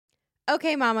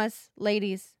Okay, mamas,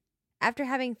 ladies. After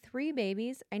having 3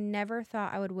 babies, I never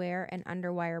thought I would wear an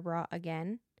underwire bra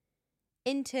again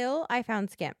until I found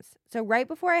Skims. So right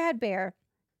before I had Bear,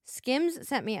 Skims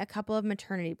sent me a couple of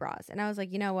maternity bras. And I was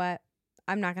like, you know what?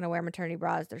 I'm not going to wear maternity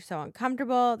bras. They're so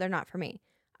uncomfortable. They're not for me.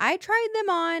 I tried them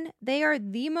on. They are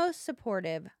the most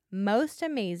supportive, most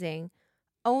amazing,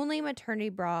 only maternity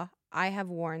bra I have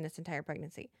worn this entire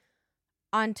pregnancy.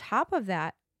 On top of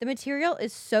that, the material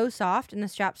is so soft and the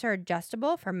straps are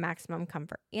adjustable for maximum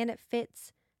comfort. And it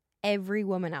fits every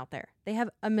woman out there. They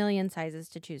have a million sizes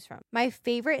to choose from. My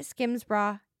favorite Skims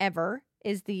bra ever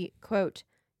is the, quote,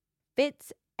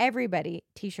 fits everybody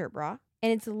t-shirt bra.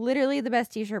 And it's literally the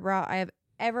best t-shirt bra I have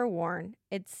ever worn.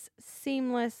 It's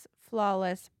seamless,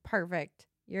 flawless, perfect.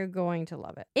 You're going to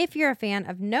love it. If you're a fan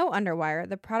of no underwire,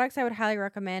 the products I would highly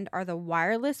recommend are the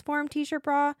wireless form t-shirt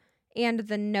bra and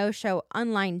the no-show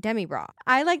unlined demi bra.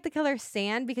 I like the color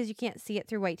sand because you can't see it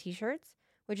through white t-shirts,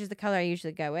 which is the color I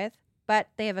usually go with, but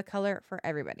they have a color for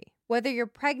everybody. Whether you're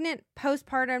pregnant,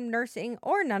 postpartum, nursing,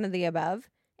 or none of the above,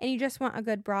 and you just want a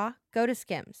good bra, go to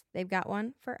Skims. They've got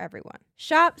one for everyone.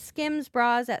 Shop Skims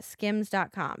bras at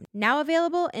skims.com. Now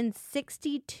available in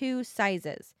 62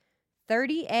 sizes,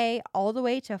 30A all the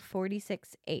way to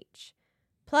 46H.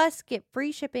 Plus, get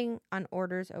free shipping on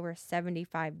orders over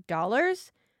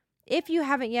 $75. If you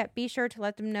haven't yet, be sure to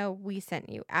let them know we sent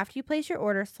you. After you place your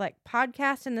order, select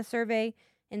podcast in the survey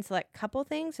and select couple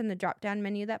things in the drop-down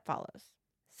menu that follows.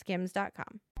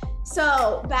 Skims.com.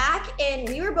 So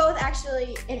we were both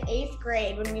actually in 8th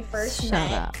grade when we first met.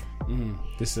 Shut up.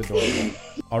 This is adorable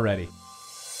already.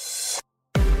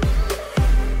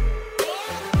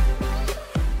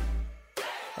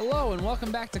 Hello and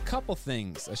welcome back to Couple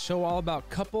Things, a show all about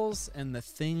couples and the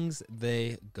things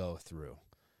they go through.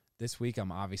 This week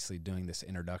I'm obviously doing this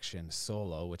introduction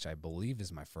solo, which I believe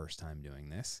is my first time doing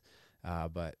this,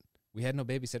 but we had no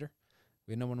babysitter.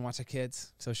 We had no one to watch the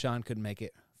kids, so Sean couldn't make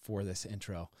it for this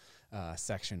intro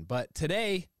section. But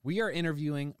today we are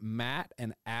interviewing Matt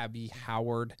and Abby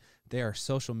Howard. They are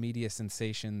social media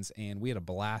sensations, and we had a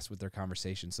blast with their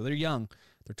conversation. So they're young.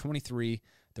 They're 23.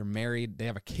 They're married. They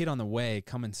have a kid on the way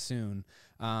coming soon,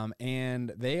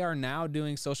 and they are now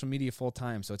doing social media full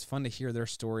time. So it's fun to hear their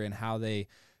story and how they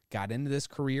got into this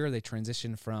career. They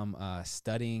transitioned from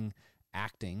studying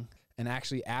acting. And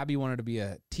actually, Abby wanted to be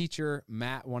a teacher.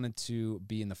 Matt wanted to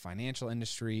be in the financial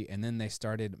industry. And then they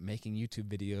started making YouTube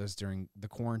videos during the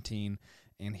quarantine.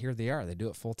 And here they are. They do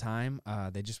it full time.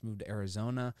 They just moved to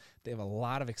Arizona. They have a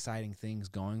lot of exciting things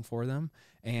going for them.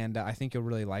 And I think you'll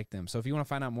really like them. So if you want to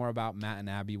find out more about Matt and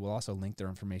Abby, we'll also link their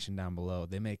information down below.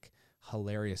 They make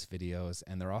hilarious videos,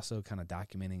 and they're also kind of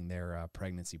documenting their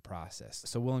pregnancy process.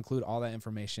 So we'll include all that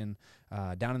information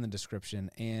down in the description.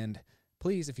 And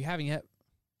please, if you haven't yet,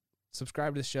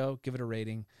 subscribe to the show, give it a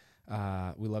rating.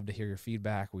 We love to hear your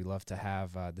feedback. We love to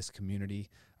have this community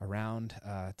around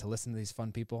to listen to these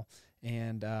fun people.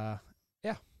 And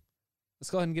yeah,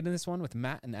 let's go ahead and get into this one with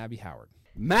Matt and Abby Howard.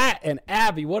 Matt and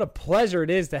Abby, what a pleasure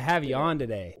it is to have you on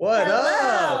today. What Hello.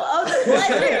 up? Oh, the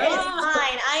pleasure is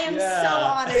mine. I am so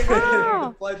honored. Oh.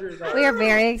 The pleasure is ours. We are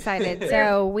very excited.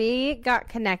 So we got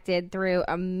connected through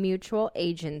a mutual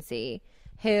agency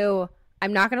who,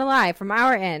 I'm not going to lie, from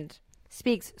our end,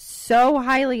 speaks so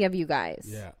highly of you guys.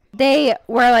 Yeah. They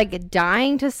were like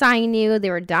dying to sign you. They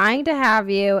were dying to have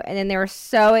you. And then they were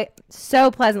so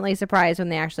pleasantly surprised when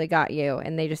they actually got you.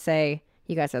 And they just say,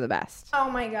 you guys are the best. Oh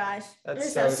my gosh.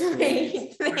 That's You're so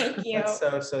sweet. Thank you.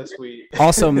 That's so sweet.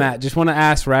 Also, Matt, just want to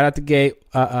ask right out the gate,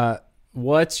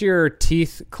 what's your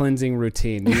teeth cleansing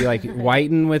routine? Do you like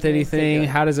whiten with anything?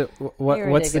 How does it,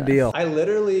 what's the deal? I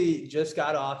literally just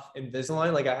got off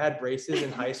Invisalign. Like I had braces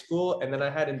in high school, and then I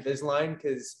had Invisalign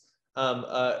because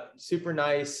super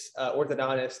nice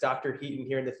orthodontist, Dr. Heaton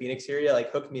here in the Phoenix area,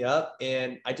 like hooked me up,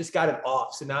 and I just got it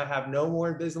off. So now I have no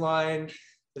more Invisalign.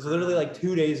 It was literally like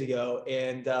 2 days ago,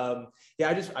 and yeah,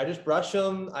 I just brush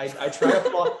them. I try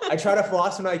to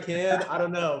floss when I can. I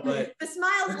don't know, but The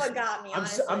smile's what got me.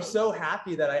 I'm so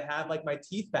happy that I have like my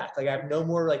teeth back. Like I have no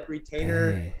more like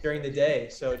retainer during the day,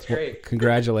 so it's great.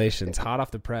 Congratulations, hot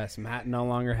off the press. Matt no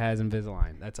longer has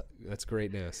Invisalign. That's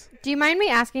great news. Do you mind me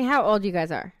asking how old you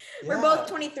guys are? We're both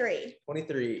 23.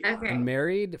 23. Okay. And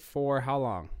married for how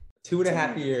long?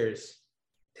 2.5 years.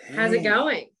 How's it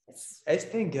going? It's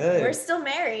been good. We're still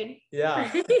married. Yeah.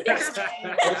 We're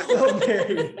still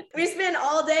married. We spend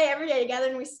all day, every day together,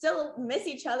 and we still miss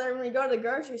each other when we go to the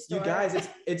grocery store. You guys,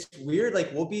 it's weird.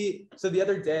 Like so the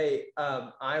other day,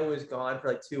 I was gone for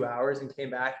like 2 hours and came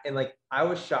back, and like I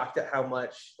was shocked at how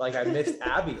much like I missed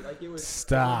Abby. Like it was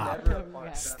Stop.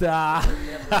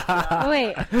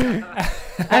 Wait.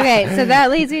 Okay, so that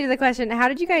leads me to the question: how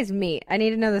did you guys meet? I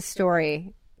need to know the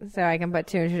story so I can put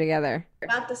two and two together.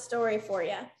 Got the story for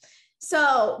you.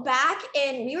 So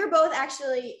we were both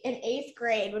actually in 8th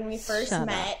grade when we first Shut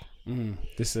met.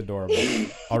 This is adorable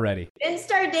already. Didn't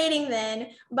start dating then,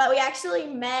 but we actually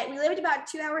met. We lived about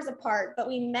 2 hours apart, but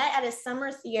we met at a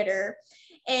summer theater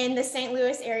in the St.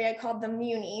 Louis area called the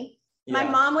Muni. My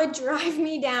mom would drive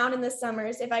me down in the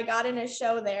summers if I got in a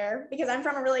show there because I'm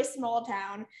from a really small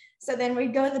town. So then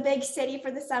we'd go to the big city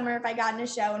for the summer if I got in a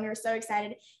show, and we were so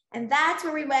excited. And that's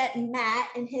where we met Matt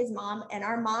and his mom, and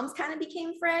our moms kind of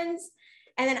became friends.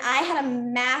 And then I had a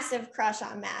massive crush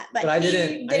on Matt, but I he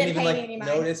didn't even pay like me any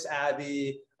mind. notice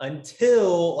Abby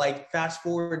until like fast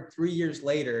forward 3 years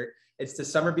later. It's the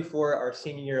summer before our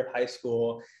senior year of high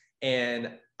school,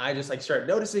 and I just like started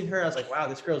noticing her. I was like, wow,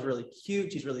 this girl's really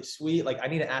cute. She's really sweet. Like, I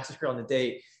need to ask this girl on a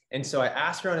date. And so I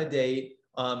asked her on a date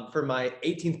for my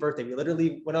 18th birthday. We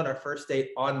literally went on our first date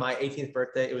on my 18th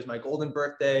birthday. It was my golden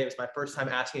birthday. It was my first time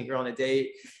asking a girl on a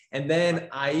date. And then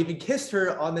I even kissed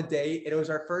her on the date. And it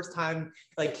was our first time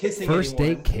like kissing First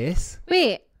anyone. date kiss?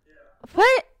 Wait,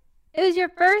 what? It was your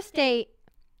first date,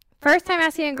 first time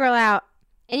asking a girl out,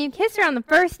 and you kissed her on the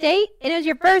first date, and it was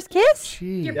your first kiss?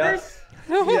 Jeez. Your Yeah. first.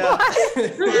 Yeah.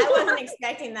 I wasn't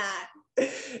expecting that.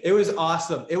 It was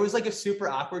awesome. It was like a super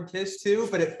awkward kiss too,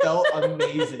 but it felt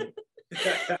amazing.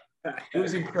 It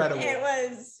was incredible. It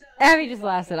was. Abby just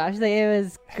laughed it off. She's like, it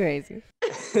was crazy.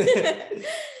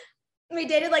 We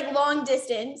dated like long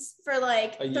distance for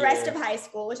like A the rest year. of high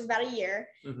school, which was about a year.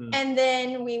 Mhm. And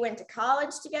then we went to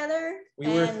college together. We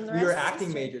and the were rest is acting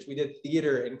history. majors. We did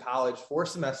theater in college for a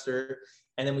semester,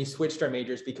 and then we switched our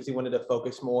majors because we wanted to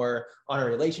focus more on our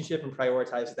relationship and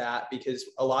prioritize that, because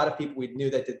a lot of people we knew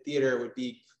that did theater would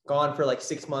be gone for like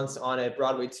 6 months on a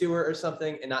Broadway tour or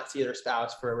something and not see their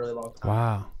spouse for a really long time.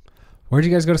 Wow. Where'd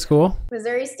you guys go to school?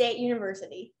 Missouri State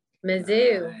University.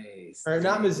 Mizzou. Nice. Or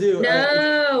not Mizzou.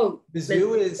 No.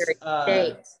 Mizzou is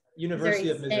State.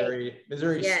 University of Missouri Missouri.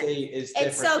 Missouri Yes. State is different.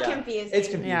 It's so yeah. confusing. It's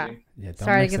confusing. Yeah. Yeah, don't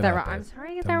Sorry to mix get it that up, wrong. babe. I'm sorry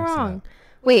to get Don't that mix it wrong. up.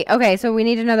 Wait, okay, so we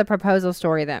need to know the proposal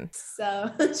story then.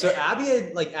 So So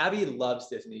Abby loves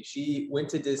Disney. She went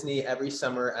to Disney every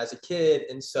summer as a kid,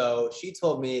 and so she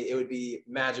told me it would be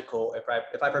magical if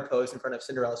I proposed in front of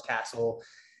Cinderella's castle.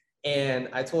 And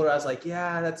I told her, I was like,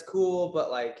 yeah, that's cool,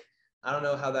 but like I don't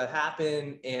know how that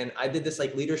happened. And I did this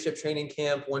like leadership training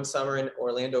camp one summer in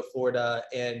Orlando, Florida,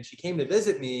 and she came to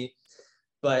visit me.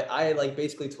 But I like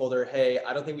basically told her, hey,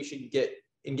 I don't think we should get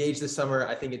engaged this summer.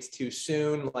 I think it's too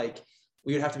soon. Like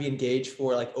we would have to be engaged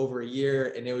for like over a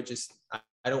year, and it would just,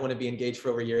 I don't want to be engaged for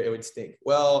over a year. It would stink.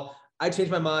 Well, I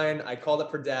changed my mind. I called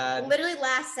up her dad. literally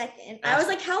last second, I was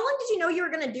like, how long did you know you were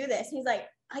going to do this? And he's like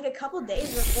a couple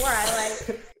days before I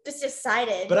like just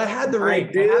decided. But I had the I ring.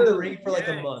 I had the do, ring for like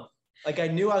a yeah. month. Like I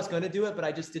knew I was going to do it, but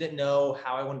I just didn't know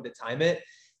how I wanted to time it.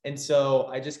 And so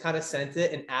I just kind of sent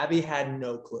it, and Abby had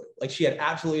no clue. Like she had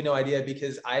absolutely no idea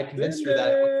because I convinced her that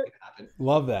it wasn't going to happen.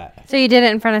 Love that. So you did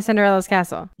it in front of Cinderella's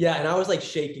castle. Yeah, and I was like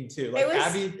shaking too. Like it was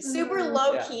Abby, super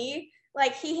low Yeah. key.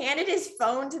 Like he handed his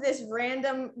phone to this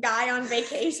random guy on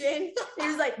vacation. He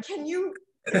was like, can you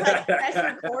like press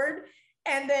record?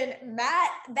 And then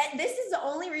Matt, this is the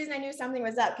only reason I knew something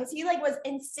was up, because he like was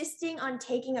insisting on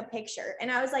taking a picture.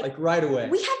 And I was like right away.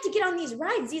 we have to get on these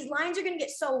rides. These lines are going to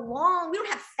get so long. We don't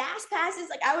have fast passes.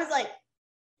 Like I was like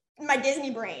my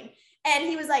Disney brain. And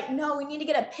he was like, no, we need to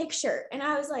get a picture. And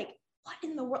I was like, what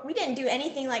in the world? We didn't do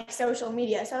anything like social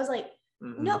media. So I was like,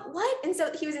 Mhm. no, what? And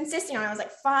so he was insisting on it. I was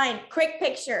like, fine, quick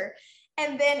picture.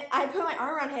 And then I put my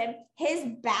arm around him. His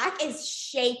back is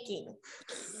shaking,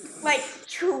 like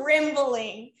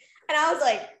trembling. And I was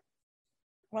like,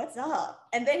 what's up?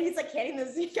 And then he's like hitting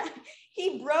this guy.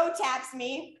 He bro taps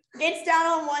me, gets down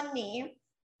on one knee.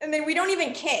 And then we don't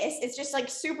even kiss. It's just like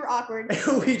super awkward.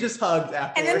 We just hugged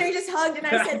after. And then we just hugged and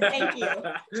I said, thank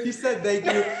you. She said thank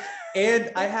you.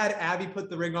 And I had Abby put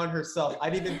the ring on herself. I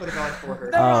didn't even put it on for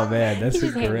her. Oh man, He that's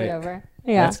just handed great. it over.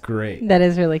 Yeah, That's great. that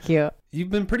is really cute. You've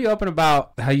been pretty open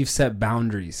about how you've set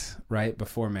boundaries, right,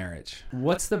 before marriage.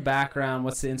 What's the background?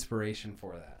 What's the inspiration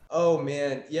for that? Oh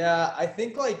man. Yeah. I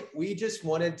think like we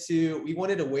wanted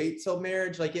to wait till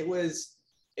marriage. Like it was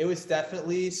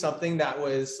definitely something that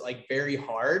was like very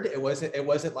hard. It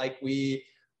wasn't like we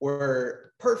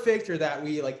were perfect or that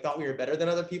we like thought we were better than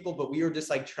other people, but we were just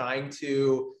like trying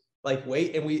to like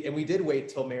wait. And we did wait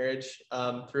till marriage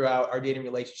throughout our dating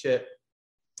relationship.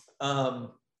 I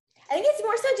think it's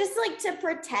more so just like to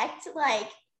protect like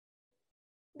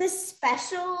the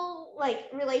special like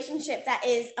relationship that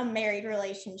is a married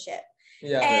relationship.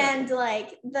 And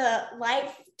like the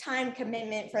lifetime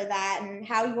commitment for that and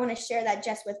how you want to share that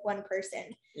just with one person.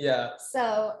 Yeah.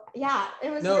 So yeah, it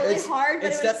was really hard,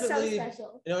 but it was so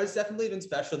special. It's definitely been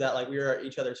special that like we were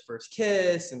each other's first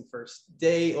kiss and first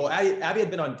date. Well, Abby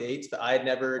had been on dates, but I had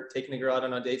never taken a girl out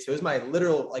on a date. So it was my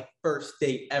literal like first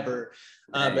date ever.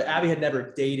 But Abby had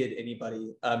never dated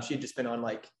anybody. She had just been on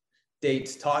like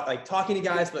dates, talking to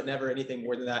guys, but never anything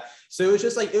more than that. So it was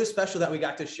just like, it was special that we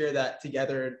got to share that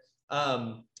together.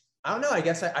 I don't know. I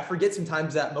guess I forget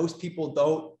sometimes that most people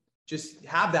don't just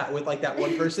have that with like that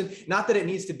one person. Not that it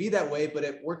needs to be that way, but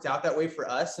it worked out that way for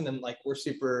us. And then like, we're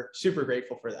super, super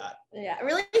grateful for that. Yeah. It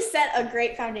really set a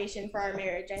great foundation for our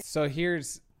marriage. So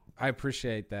I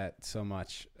appreciate that so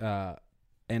much.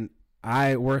 And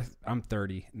I'm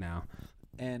 30 now,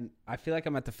 and I feel like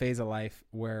I'm at the phase of life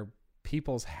where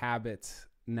people's habits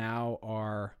now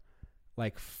are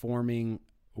like forming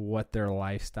what their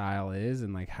lifestyle is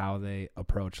and like how they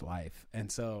approach life. And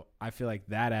so I feel like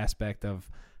that aspect of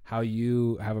how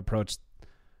you have approached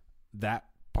that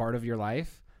part of your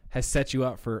life has set you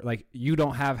up for like, you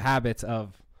don't have habits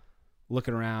of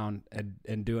looking around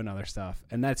and doing other stuff.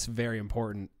 And that's very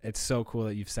important. It's so cool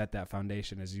that you've set that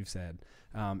foundation, as you've said.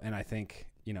 And I think,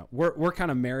 we're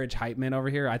kind of marriage hype men over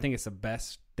here. I think it's the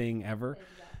best thing ever.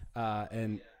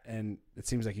 And it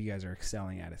seems like you guys are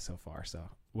excelling at it so far. So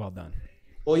well done.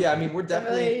 Well, yeah, I mean, we're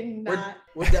definitely not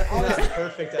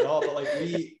perfect at all, but like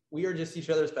we are just each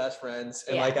other's best friends.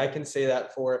 And like, I can say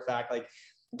that for a fact, like,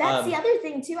 that's the other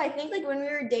thing too. I think like when we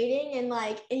were dating and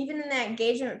like, even in that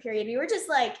engagement period, we were just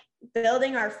like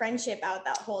building our friendship out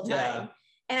that whole time. Yeah.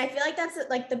 And I feel like that's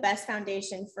like the best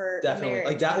foundation for definitely marriage,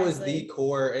 like that honestly. Was the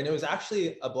core. And it was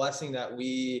actually a blessing that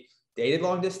we dated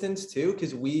long distance too,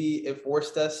 because it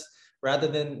forced us, rather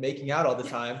than making out all the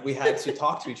time, we had to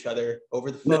talk to each other over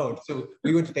the phone. So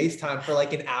we would FaceTime for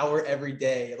like an hour every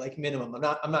day, like minimum.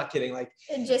 I'm not kidding. Like,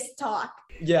 and just talk.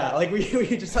 Yeah. Like we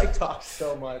just like talk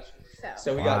so much.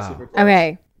 So we got super close.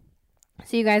 Okay.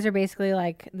 So you guys are basically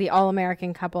like the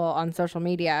all-American couple on social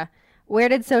media. Where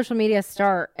did social media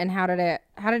start, and how did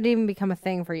it even become a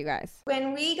thing for you guys?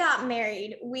 When we got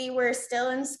married, we were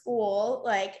still in school,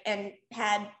 like, and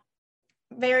had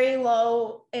very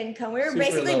low income. We were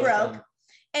basically broke.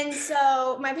 And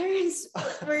so my parents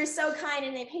were so kind,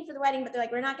 and they paid for the wedding, but they're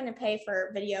like, we're not going to pay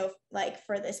for video, like,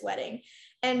 for this wedding.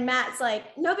 And Matt's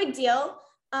like, no big deal.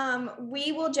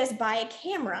 We will just buy a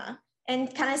camera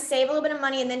and kind of save a little bit of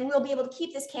money, and then we'll be able to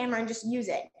keep this camera and just use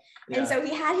it. Yeah. And so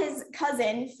he had his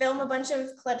cousin film a bunch of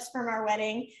clips from our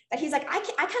wedding that he's like, I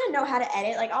kind of know how to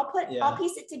edit. Like, I'll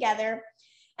piece it together.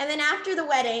 And then after the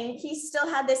wedding, he still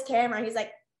had this camera. He's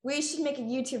like, we should make a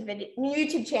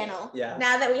YouTube channel. Yeah.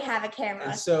 Now that we have a camera.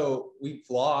 And so we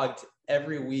vlogged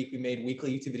every week. We made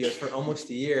weekly YouTube videos for almost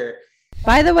a year.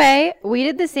 By the way, we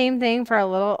did the same thing for a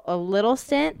little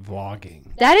stint. Vlogging.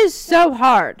 That is so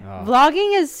hard. Oh.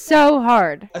 Vlogging is so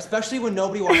hard. Especially when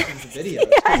nobody watches the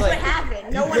videos. That's what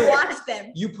happened. No one watched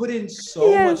them. You put in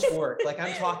so much work. Like,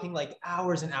 I'm talking like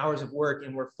hours and hours of work,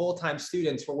 and we're full-time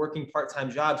students. We're working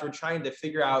part-time jobs. We're trying to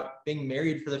figure out being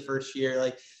married for the first year.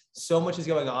 Like, so much is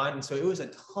going on. And so it was a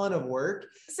ton of work.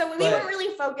 So we weren't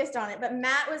really focused on it, but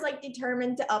Matt was like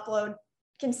determined to upload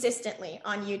consistently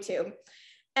on YouTube.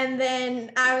 And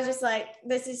then I was just like,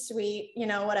 this is sweet,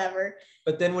 whatever.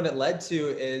 But then what it led to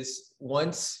is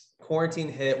once quarantine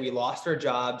hit, we lost our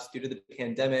jobs due to the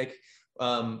pandemic.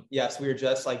 Yes, we were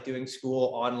just like doing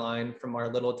school online from our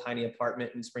little tiny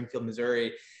apartment in Springfield,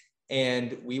 Missouri.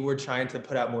 And we were trying to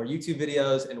put out more YouTube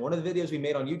videos. And one of the videos we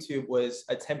made on YouTube was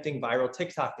attempting viral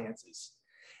TikTok dances.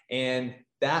 And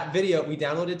that video, we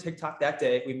downloaded TikTok that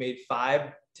day. We made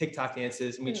 5 TikTok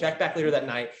dances, and we checked back later that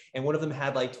night, and one of them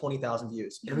had like 20,000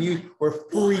 views. And we were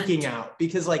freaking out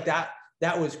because like that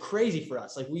was crazy for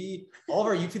us. Like all of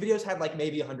our YouTube videos had like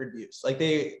maybe 100 views. Like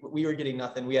we were getting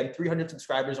nothing. We had 300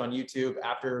 subscribers on YouTube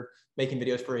after making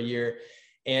videos for a year.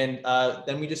 And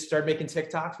then we just started making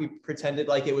TikToks. We pretended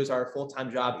like it was our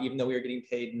full-time job, even though we were getting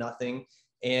paid nothing.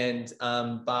 And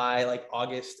by like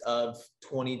August of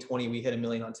 2020, we hit 1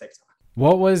 million on TikTok.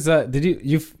 What was, did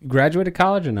you graduated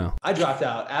college or no? I dropped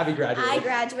out. Abby graduated. I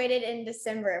graduated in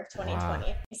December of 2020.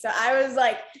 Wow. So I was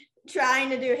like trying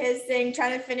to do his thing,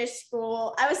 trying to finish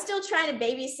school. I was still trying to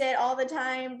babysit all the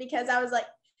time because I was like,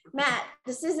 Matt,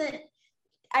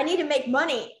 I need to make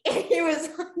money. And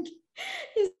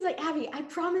he's like, Abby, I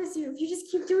promise you, if you just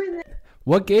keep doing this.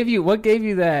 What gave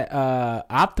you that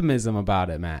optimism about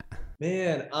it, Matt?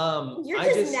 Man, you're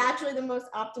just naturally the most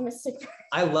optimistic person.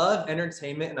 I love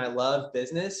entertainment and I love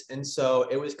business. And so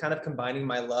it was kind of combining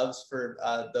my loves for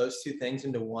those two things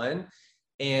into one.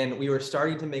 And we were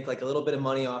starting to make like a little bit of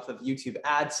money off of YouTube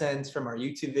AdSense from our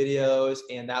YouTube videos.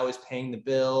 And that was paying the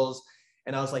bills.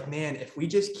 And I was like, man, if we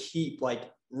just keep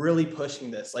like really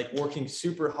pushing this, like working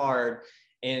super hard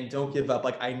and don't give up,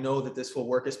 like I know that this will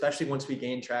work, especially once we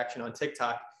gain traction on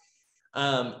TikTok.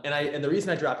 And the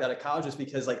reason I dropped out of college was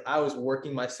because like I was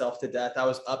working myself to death. I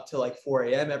was up till like 4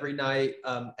 a.m. every night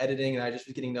editing, and I just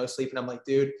was getting no sleep. And I'm like,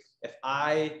 dude, if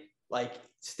I like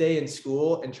stay in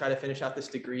school and try to finish out this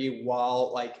degree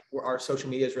while like our social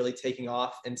media is really taking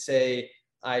off, and say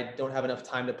I don't have enough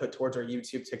time to put towards our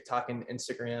YouTube, TikTok, and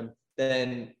Instagram,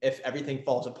 then if everything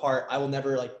falls apart, I will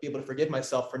never like be able to forgive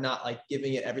myself for not like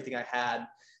giving it everything I had.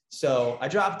 So I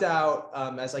dropped out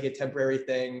as like a temporary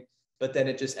thing, but then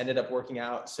it just ended up working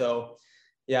out. So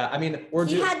yeah, I mean,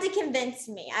 he had to convince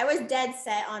me. I was dead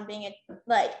set on being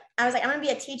I was like, I'm gonna be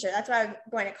a teacher. That's what I'm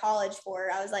going to college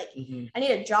for. I was like, I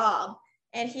need a job.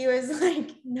 And he was like,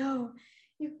 no,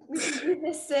 we can do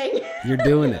this thing. You're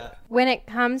doing it. When it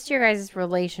comes to your guys'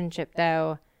 relationship,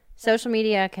 though, social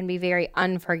media can be very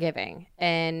unforgiving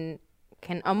and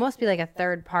can almost be like a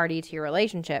third party to your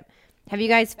relationship. Have you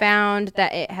guys found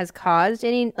that it has caused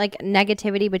any like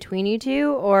negativity between you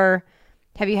two, or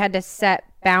have you had to set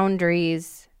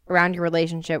boundaries around your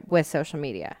relationship with social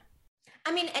media?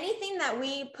 I mean, anything that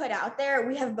we put out there,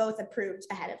 we have both approved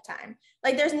ahead of time.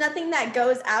 Like there's nothing that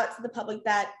goes out to the public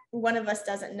that one of us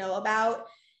doesn't know about.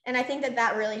 And I think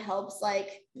that really helps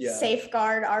like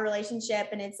safeguard our relationship.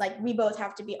 And it's like, we both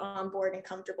have to be on board and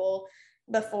comfortable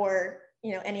before,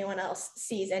 anyone else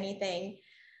sees anything.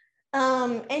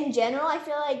 In general, I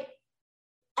feel like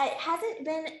it hasn't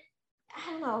been,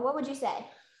 I don't know, what would you say?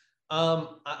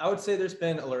 I would say there's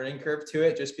been a learning curve to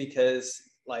it, just because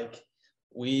like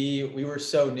we were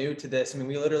so new to this. I mean,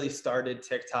 we literally started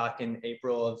TikTok in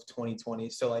April of 2020.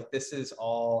 So like, this is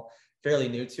all fairly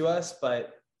new to us,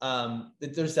 but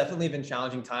there's definitely been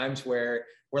challenging times where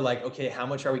we're like, okay, how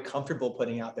much are we comfortable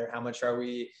putting out there? How much are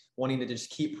we wanting to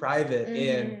just keep private?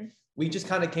 And we just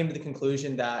kind of came to the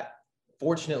conclusion that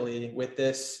fortunately with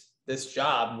this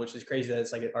job, which is crazy that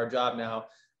it's like our job now,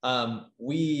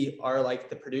 we are like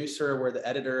the producer, we're the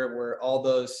editor, we're all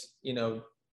those,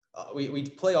 we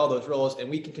play all those roles, and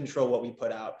we can control what we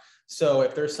put out. So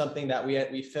if there's something that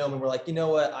we film and we're like, you know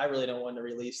what, I really don't want to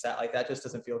release that, like that just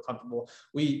doesn't feel comfortable,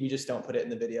 we just don't put it in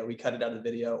the video, we cut it out of the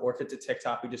video. Or if it's a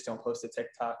TikTok, we just don't post a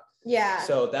TikTok. Yeah.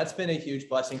 So that's been a huge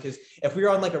blessing, because if we were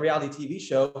on like a reality TV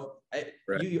show,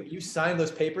 you sign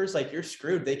those papers, like you're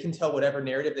screwed. They can tell whatever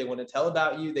narrative they want to tell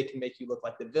about you. They can make you look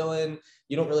like the villain.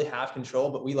 You don't really have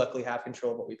control, but we luckily have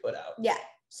control of what we put out. Yeah.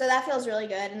 So that feels really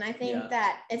good. And I think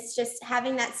that it's just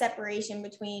having that separation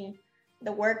between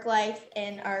the work life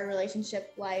and our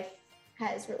relationship life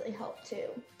has really helped too.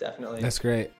 Definitely. That's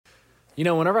great.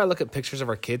 Whenever I look at pictures of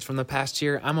our kids from the past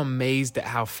year, I'm amazed at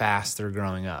how fast they're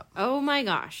growing up. Oh my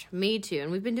gosh, me too.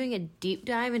 And we've been doing a deep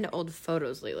dive into old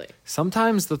photos lately.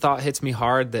 Sometimes the thought hits me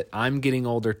hard that I'm getting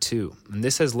older too. And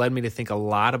this has led me to think a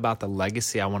lot about the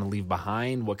legacy I want to leave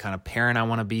behind, what kind of parent I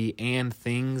want to be, and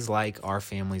things like our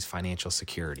family's financial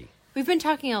security. We've been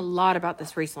talking a lot about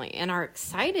this recently and are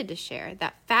excited to share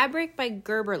that Fabric by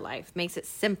Gerber Life makes it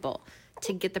simple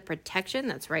to get the protection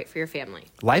that's right for your family.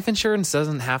 Life insurance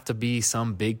doesn't have to be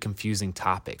some big confusing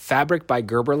topic. Fabric by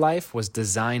Gerber Life was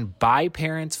designed by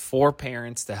parents for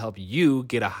parents to help you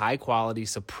get a high quality,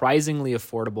 surprisingly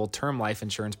affordable term life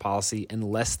insurance policy in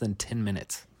less than 10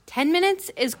 minutes. 10 minutes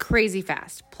is crazy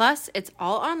fast. Plus, it's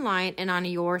all online and on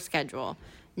your schedule.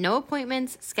 No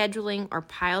appointments, scheduling, or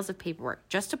piles of paperwork.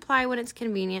 Just apply when it's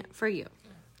convenient for you.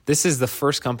 This is the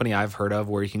first company I've heard of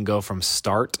where you can go from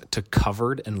start to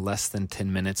covered in less than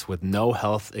 10 minutes with no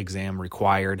health exam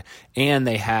required, and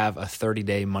they have a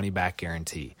 30-day money-back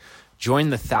guarantee.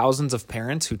 Join the thousands of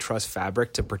parents who trust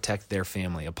Fabric to protect their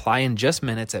family. Apply in just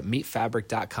minutes at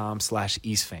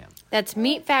meetfabric.com/EastFam. That's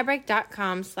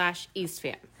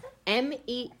meetfabric.com/EastFam.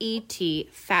 MEET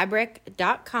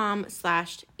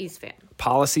fabric.com/EastFam.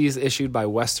 Policy is issued by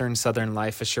Western Southern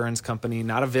Life Assurance Company,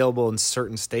 not available in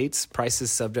certain states.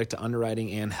 Prices subject to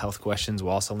underwriting and health questions.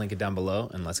 We'll also link it down below,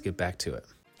 and let's get back to it.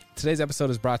 Today's episode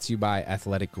is brought to you by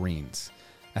Athletic Greens.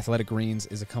 Athletic Greens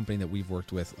is a company that we've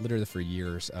worked with literally for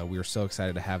years. We were so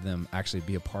excited to have them actually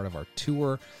be a part of our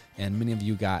tour, and many of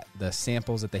you got the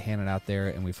samples that they handed out there,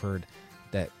 and we've heard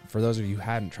that for those of you who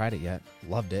hadn't tried it yet,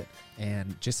 loved it,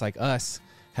 and just like us,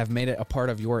 have made it a part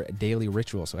of your daily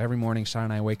ritual. So every morning, Sean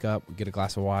and I wake up, we get a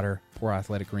glass of water, pour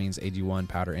Athletic Greens AG1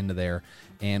 powder into there,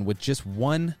 and with just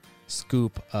one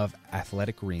scoop of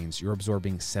Athletic Greens, you're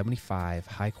absorbing 75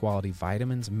 high-quality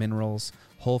vitamins, minerals,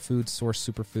 whole foods, source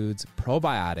superfoods,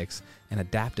 probiotics, and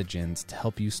adaptogens to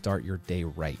help you start your day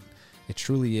right. It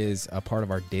truly is a part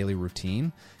of our daily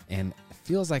routine and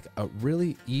feels like a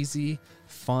really easy,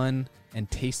 fun, and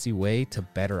tasty way to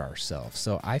better ourselves.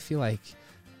 So I feel like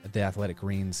the Athletic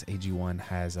Greens AG1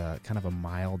 has a kind of a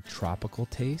mild tropical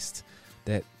taste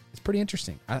that is pretty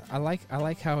interesting. I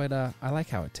like how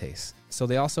it tastes. So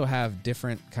they also have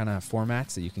different kind of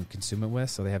formats that you can consume it with.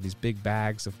 So they have these big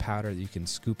bags of powder that you can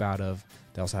scoop out of.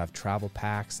 They also have travel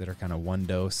packs that are kind of one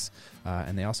dose,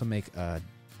 and they also make a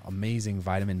amazing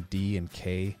vitamin D and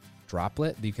K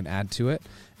droplet that you can add to it.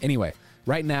 Anyway,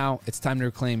 right now, it's time to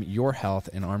reclaim your health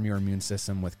and arm your immune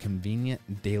system with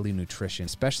convenient daily nutrition,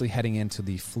 especially heading into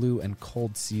the flu and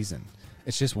cold season.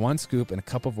 It's just one scoop in a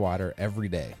cup of water every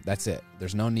day. That's it.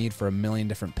 There's no need for a million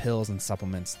different pills and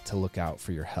supplements to look out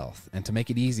for your health. And to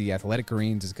make it easy, Athletic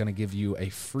Greens is going to give you a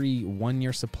free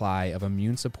 1-year supply of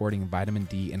immune-supporting vitamin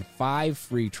D and 5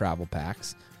 free travel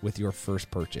packs with your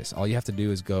first purchase. All you have to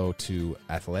do is go to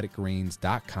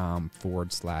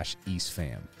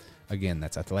athleticgreens.com/EastFam. Again,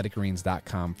 that's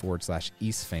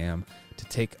athleticgreens.com/EastFam to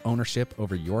take ownership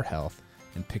over your health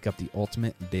and pick up the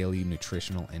ultimate daily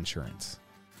nutritional insurance.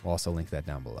 We'll also link that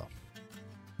down below.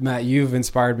 Matt, you've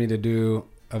inspired me to do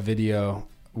a video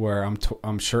where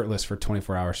I'm shirtless for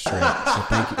 24 hours straight. So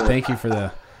thank you for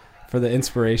the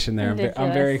inspiration there.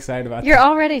 I'm very excited about You're that.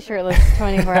 already shirtless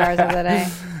 24 hours of the day.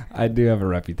 I do have a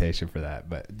reputation for that.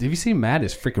 But did you see Matt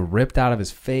is freaking ripped out of his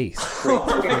face?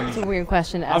 It's a weird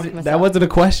question to ask myself. That wasn't a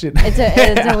question. It's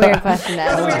a weird question to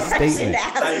ask That was a myself.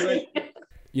 statement.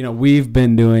 You know, we've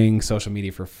been doing social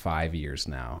media for 5 years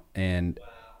now, and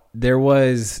there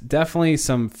was definitely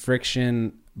some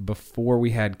friction before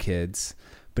we had kids,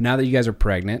 but now that you guys are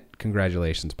pregnant,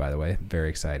 congratulations, by the way, very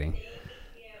exciting.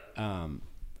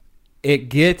 It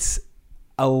gets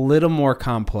a little more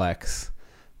complex,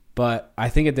 but I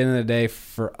think at the end of the day,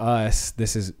 for us,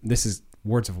 this is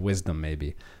words of wisdom.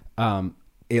 Maybe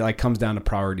it like comes down to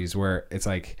priorities, where it's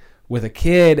like with a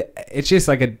kid, it's just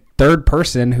like a third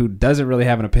person who doesn't really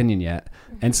have an opinion yet,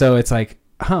 and so it's like,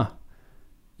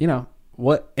 you know.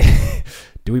 What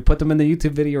do we put them in the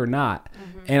YouTube video or not?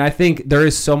 Mm-hmm. And I think there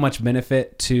is so much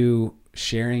benefit to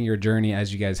sharing your journey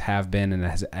as you guys have been, and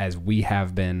as we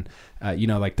have been, you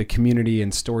know, like the community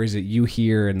and stories that you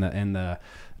hear and the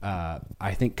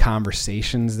I think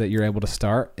conversations that you're able to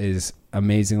start is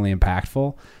amazingly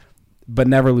impactful, but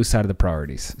never lose sight of the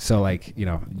priorities. So like, you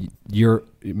know, you're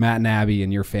Matt and Abby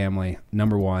and your family,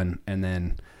 number one. And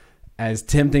then as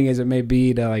tempting as it may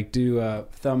be to like do a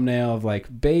thumbnail of like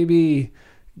baby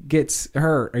gets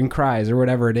hurt and cries or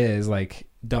whatever it is, like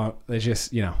let's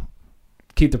just, you know,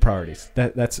 keep the priorities.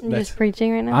 That's just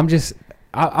preaching right now. I'm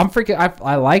freaking,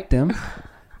 I like them,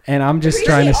 and I'm just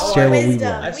trying to share what we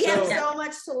want. We have so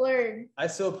much to learn. I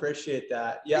so appreciate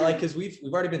that. Yeah, like because we've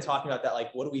already been talking about that. Like,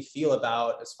 what do we feel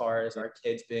about as far as our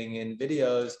kids being in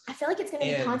videos? I feel like it's going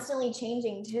to be constantly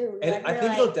changing too. And I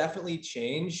think it'll definitely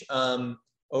change. I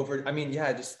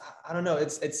don't know.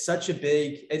 It's such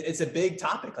a it's a big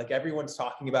topic. Like everyone's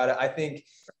talking about it.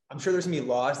 I'm sure there's gonna be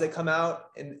laws that come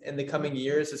out in the coming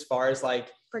years as far as like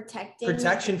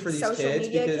protection for these kids,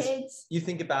 because you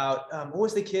think about what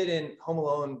was the kid in Home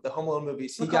Alone, the Home Alone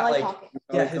movies? He got like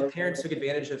his parents took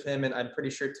advantage of him, and I'm pretty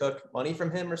sure took money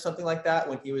from him or something like that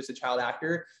when he was a child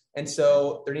actor. And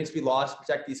so there needs to be laws to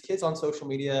protect these kids on social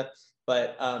media.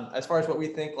 But as far as what we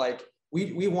think, like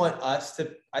we want us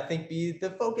to, I think, be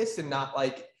the focus and not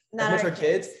like as much our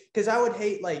kids, because I would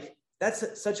hate like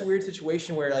that's such a weird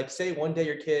situation where like say one day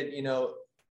your kid, you know,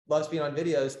 loves being on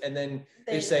videos, and then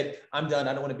they say, I'm done,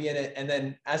 I don't want to be in it. And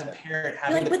then as a parent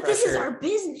having the pressure, this is our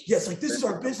business. Yes, like this is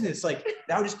our business. Like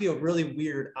that would just be a really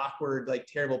weird, awkward, like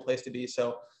terrible place to be.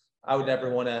 So I would never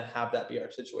want to have that be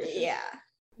our situation. Yeah.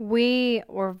 We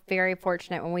were very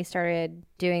fortunate when we started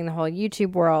doing the whole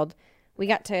YouTube world. We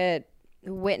got to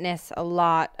witness a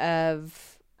lot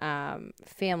of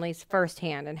families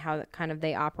firsthand and how kind of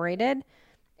they operated,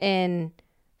 and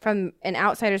from an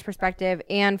outsider's perspective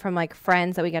and from like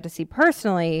friends that we got to see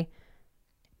personally,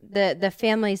 the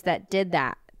families that did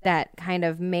that kind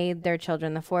of made their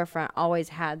children the forefront always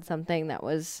had something that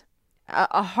was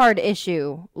a hard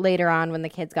issue later on when the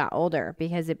kids got older,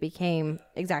 because it became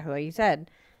exactly what you said.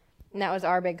 And that was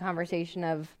our big conversation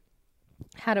of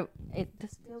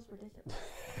this feels ridiculous.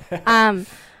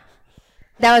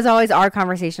 That was always our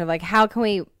conversation of like, how can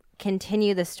we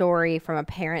continue the story from a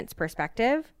parent's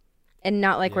perspective and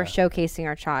not like we're showcasing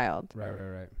our child.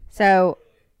 Right. So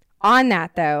on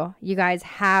that though, you guys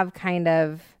have kind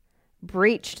of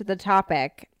breached the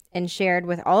topic and shared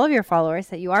with all of your followers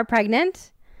that you are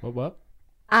pregnant. What?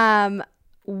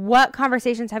 What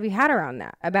conversations have you had around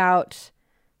that, about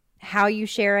how you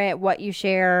share it, what you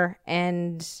share,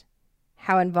 and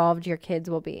how involved your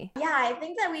kids will be? Yeah, I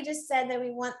think that we just said that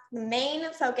we want the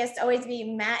main focus to always be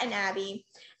Matt and Abby.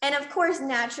 And of course,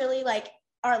 naturally, like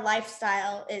our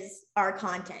lifestyle is our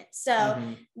content. So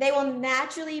they will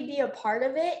naturally be a part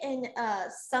of it in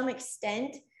some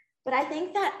extent. But I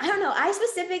think that, I don't know, I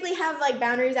specifically have like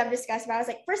boundaries I've discussed about. I was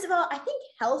like, first of all, I think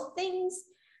health things,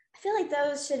 I feel like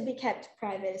those should be kept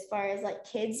private as far as like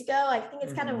kids go. I think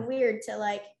it's kind of weird to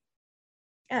like,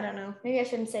 I don't know, maybe I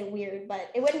shouldn't say weird, but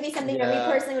it wouldn't be something that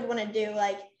we personally would want to do.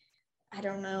 Like, I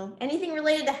don't know, anything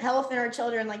related to health in our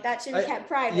children, like that should be kept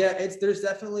private. Yeah, there's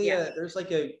definitely there's like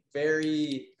a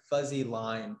very fuzzy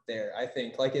line there. I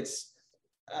think like it's,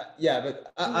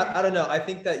 but I don't know. I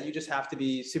think that you just have to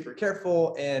be super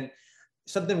careful, and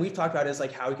something we've talked about is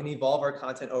like how we can evolve our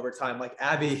content over time. Like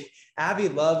Abby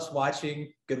loves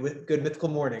watching Good Mythical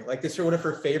Morning. Like this is one of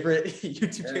her favorite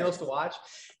YouTube channels to watch.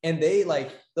 And they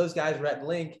like those guys, Rhett and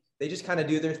Link, they just kind of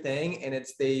do their thing, and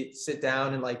they sit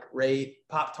down and like rate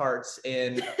Pop-Tarts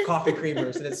and coffee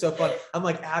creamers, and it's so fun. I'm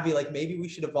like, Abby, like maybe we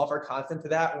should evolve our content to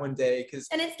that one day,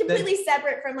 and it's completely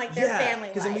separate from like their family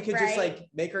life, because then we could just like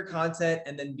make our content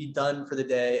and then be done for the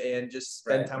day and just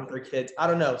spend time with our kids. I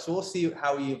don't know, so we'll see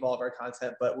how we evolve our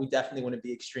content, but we definitely want to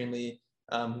be extremely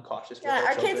cautious. Yeah,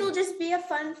 our kids will just be a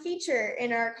fun feature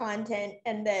in our content,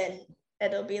 and then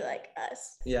it'll be like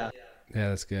us. Yeah,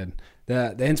 that's good.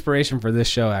 The inspiration for this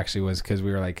show actually was because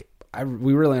we were like,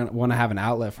 we really want to have an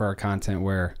outlet for our content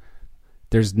where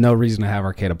there's no reason to have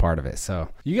our kid a part of it. So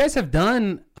you guys have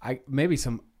done maybe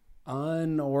some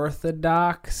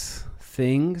unorthodox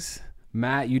things.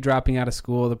 Matt, you dropping out of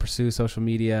school to pursue social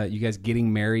media, you guys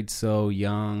getting married so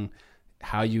young,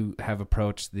 how you have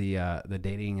approached the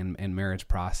dating and marriage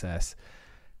process.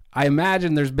 I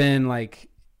imagine there's been like,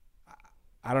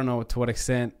 I don't know to what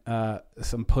extent,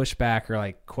 some pushback or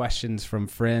like questions from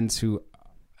friends who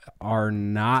are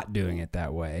not doing it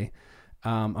that way.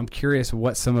 I'm curious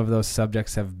what some of those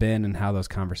subjects have been and how those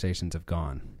conversations have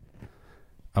gone.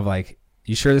 Of like,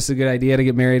 you sure this is a good idea to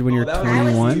get married when you're 21?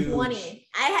 I was 20.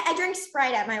 I drank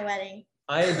Sprite at my wedding.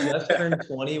 I had just turned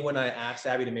 20 when I asked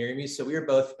Abby to marry me. So we were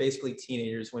both basically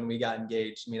teenagers when we got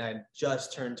engaged. I mean, I had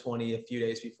just turned 20 a few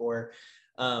days before.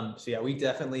 So yeah, we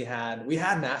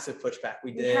had massive pushback.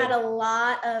 We had a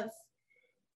lot of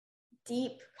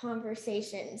deep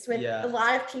conversations with a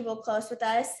lot of people close with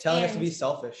us. Telling us to be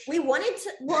selfish. We wanted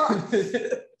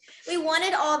we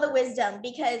wanted all the wisdom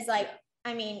because like,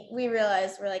 I mean, we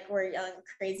realized we're young,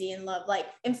 crazy in love, like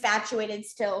infatuated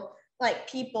still, like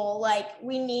people, like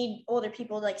we need older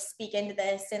people to like speak into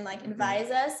this and like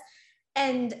advise us.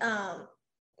 And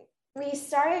we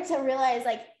started to realize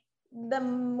like the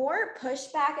more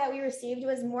pushback that we received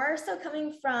was more so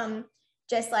coming from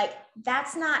just like,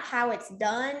 that's not how it's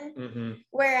done.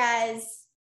 Whereas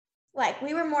like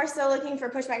we were more so looking for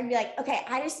pushback and be like, okay,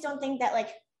 I just don't think that like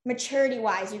maturity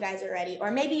wise you guys are ready,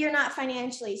 or maybe you're not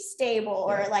financially stable,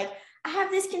 or like I have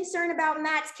this concern about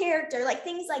Matt's character, like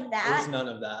things like that. There's none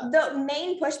of that. The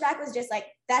main pushback was just like,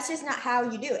 that's just not how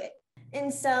you do it.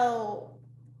 And so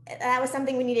that was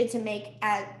something we needed to make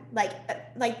at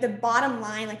like the bottom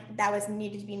line, like that was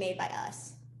needed to be made by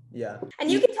us. Yeah. And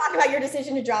you can talk about your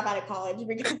decision to drop out of college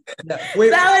because that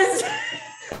was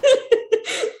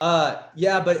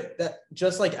but that,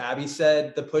 just like Abby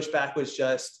said, the pushback was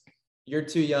just, you're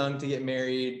too young to get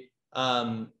married.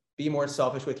 Be more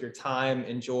selfish with your time,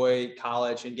 enjoy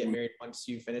college and get married once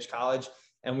you finish college.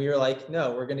 And we were like,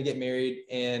 no, we're going to get married.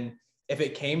 And if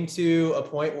it came to a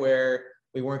point where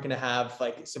we weren't going to have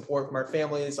like support from our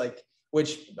families, like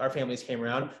which our families came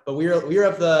around, but we were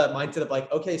of the mindset of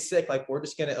like, okay, sick, like we're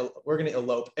gonna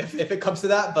elope if it comes to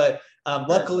that. But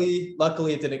luckily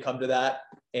it didn't come to that,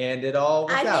 and it all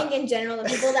worked out. I think in general, the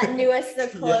people that knew us the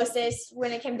closest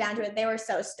when it came down to it, they were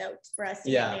so stoked for us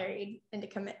to get married and to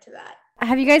commit to that.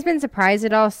 Have you guys been surprised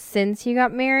at all since you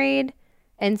got married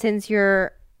and since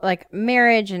your like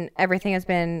marriage and everything has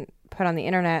been put on the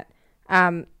internet?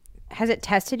 Has it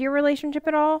tested your relationship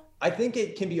at all? I think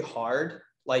it can be hard,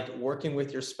 like working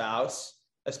with your spouse,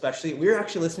 especially. We were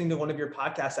actually listening to one of your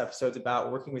podcast episodes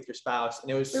about working with your spouse, and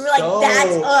it was like,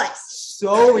 that's us.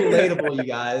 So relatable, you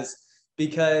guys,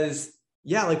 because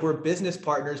like we're business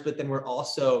partners, but then we're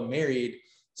also married.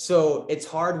 So it's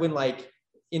hard when like,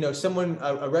 you know, someone,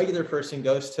 a regular person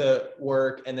goes to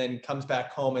work and then comes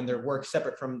back home and their work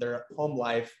separate from their home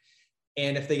life.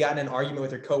 And if they got in an argument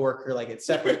with their coworker, like it's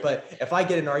separate. But if I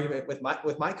get an argument with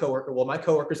my coworker, well, my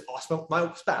coworker's also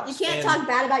my spouse. You can't talk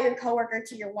bad about your coworker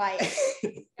to your wife.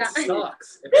 It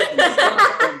sucks.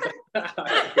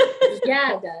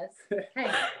 Yeah, it does.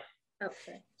 Hey.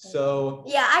 Okay. So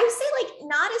I would say like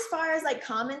not as far as like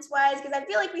comments wise, because I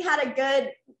feel like we had a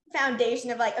good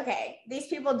foundation of like, okay, these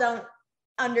people don't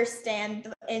understand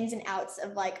the ins and outs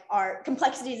of like our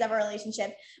complexities of our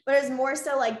relationship, but it was more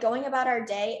so like going about our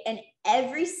day, and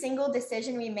every single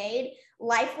decision we made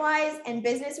life-wise and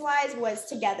business-wise was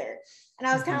together. And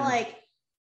I was kind of like,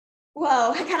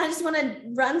 whoa, I kind of just want to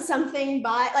run something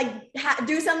by, like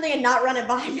do something and not run it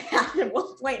by Matt at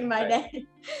one point in my day.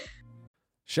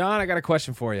 Sean, I got a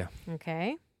question for you.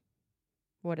 Okay.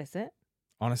 What is it?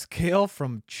 On a scale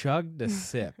from chug to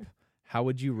sip, how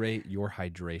would you rate your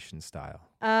hydration style?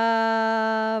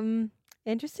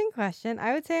 Interesting question.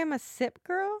 I would say I'm a sip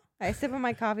girl. I sip on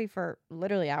my coffee for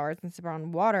literally hours and sip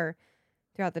on water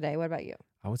throughout the day. What about you?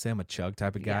 I would say I'm a chug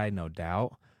type of guy, no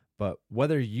doubt. But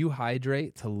whether you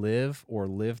hydrate to live or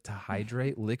live to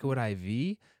hydrate, Liquid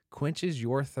IV quenches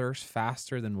your thirst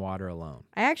faster than water alone.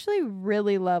 I actually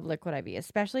really love Liquid IV,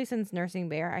 especially since nursing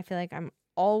Bear. I feel like I'm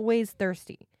always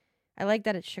thirsty. I like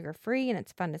that it's sugar-free and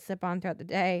it's fun to sip on throughout the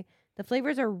day. The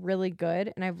flavors are really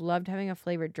good, and I've loved having a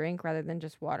flavored drink rather than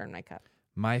just water in my cup.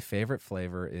 My favorite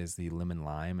flavor is the lemon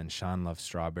lime, and Sean loves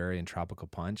strawberry and tropical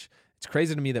punch. It's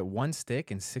crazy to me that one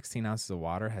stick and 16 ounces of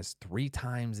water has 3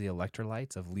 times the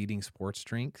electrolytes of leading sports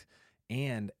drinks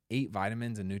and 8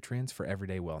 vitamins and nutrients for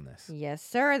everyday wellness. Yes,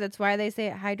 sir. That's why they say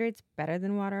it hydrates better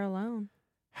than water alone.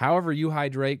 However you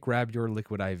hydrate, grab your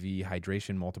Liquid IV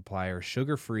Hydration Multiplier,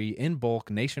 sugar-free, in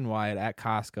bulk, nationwide at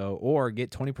Costco, or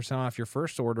get 20% off your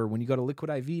first order when you go to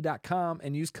liquidiv.com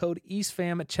and use code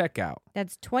EASTFAM at checkout.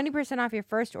 That's 20% off your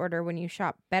first order when you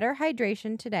shop Better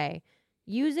Hydration today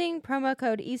using promo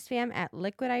code EASTFAM at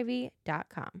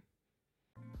liquidiv.com.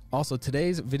 Also,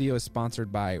 today's video is sponsored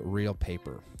by Real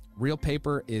Paper. Real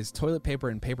Paper is toilet paper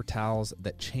and paper towels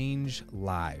that change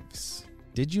lives.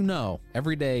 Did you know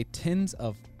every day tens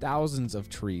of thousands of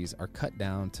trees are cut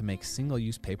down to make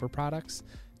single-use paper products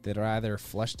that are either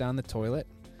flushed down the toilet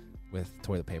with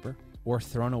toilet paper or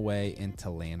thrown away into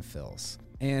landfills?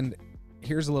 And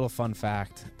here's a little fun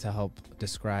fact to help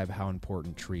describe how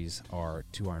important trees are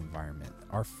to our environment.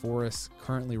 Our forests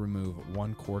currently remove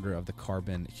 1/4 of the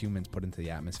carbon humans put into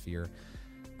the atmosphere,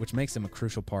 which makes them a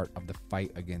crucial part of the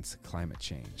fight against climate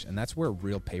change. And that's where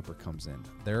Real Paper comes in.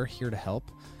 They're here to help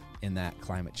in that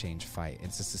climate change fight.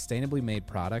 It's a sustainably made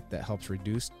product that helps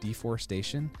reduce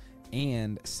deforestation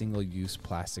and single-use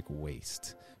plastic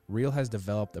waste. Real has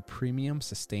developed a premium,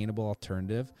 sustainable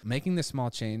alternative. Making this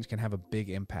small change can have a big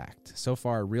impact. So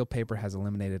far, Real Paper has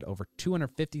eliminated over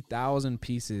 250,000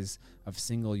 pieces of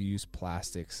single-use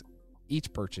plastics.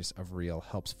 Each purchase of Real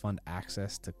helps fund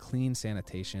access to clean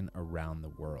sanitation around the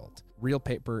world. Real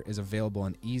Paper is available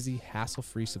in easy,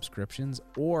 hassle-free subscriptions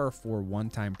or for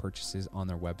one-time purchases on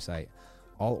their website.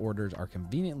 All orders are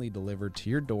conveniently delivered to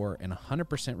your door in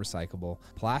 100% recyclable,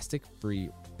 plastic-free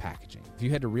packaging. If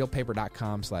you head to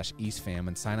realpaper.com/EastFam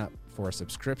and sign up for a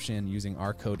subscription using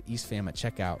our code EastFam at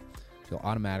checkout, you'll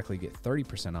automatically get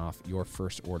 30% off your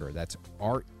first order. That's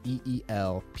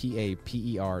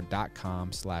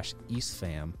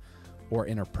REELPAPER.com/EastFam or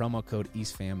enter promo code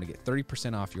EastFam to get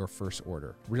 30% off your first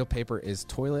order. Real Paper is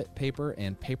toilet paper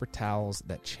and paper towels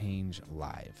that change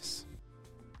lives.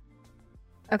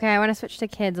 Okay, I want to switch to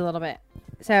kids a little bit.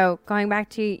 So going back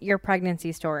to your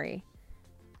pregnancy story,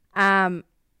 how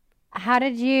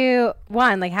did you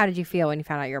feel when you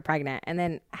found out you were pregnant? And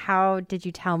then how did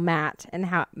you tell Matt? And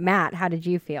how did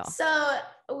you feel? So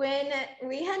when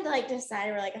we had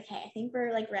decided, we're like, okay, I think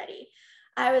we're ready.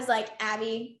 I was like,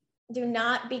 Abby, do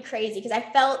not be crazy. Because I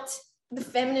felt the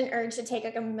feminine urge to take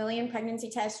 1,000,000 pregnancy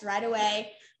tests right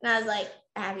away. And I was like,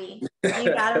 Abby,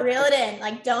 you got to reel it in.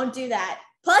 Don't do that.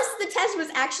 Plus the test was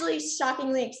actually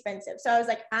shockingly expensive. So I was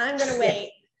like, I'm going to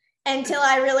wait until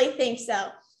I really think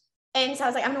so. And so I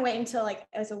was like, I'm gonna wait until it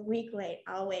was a week late.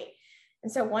 I'll wait.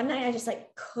 And so one night I just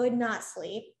could not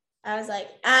sleep. I was like,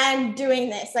 I'm doing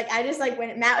this. I just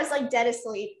when Matt was dead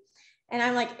asleep, and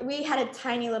I'm we had a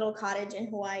tiny little cottage in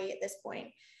Hawaii at this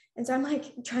point. And so I'm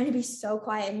trying to be so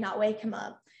quiet and not wake him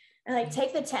up and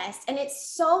take the test. And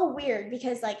it's so weird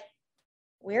because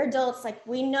we're adults,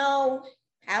 we know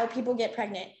how people get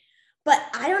pregnant, but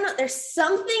I don't know. There's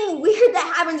something weird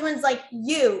that happens when it's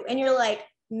you and you're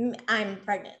I'm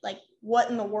pregnant. What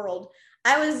in the world?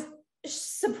 I was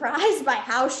surprised by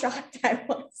how shocked I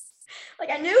was.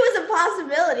 I knew it was a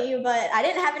possibility, but I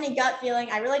didn't have any gut feeling.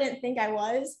 I really didn't think I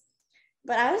was,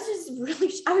 but I was just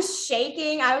I was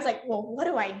shaking. I was like, well, what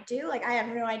do I do? I have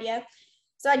no idea.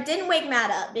 So I didn't wake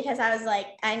Matt up because I was like,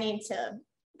 I need to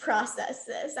process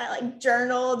this. I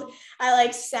journaled.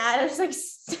 I sat. I was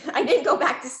I didn't go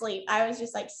back to sleep. I was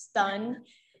just stunned.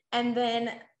 And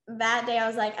then that day I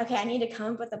was like, okay, I need to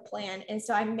come up with a plan. And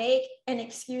so I make an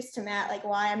excuse to Matt,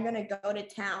 why I'm going to go to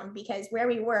town, because where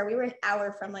we were an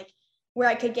hour from where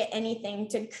I could get anything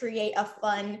to create a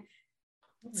fun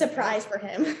surprise for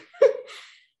him.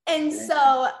 And so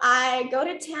I go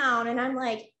to town and I'm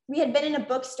like, we had been in a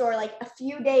bookstore like a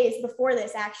few days before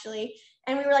this actually.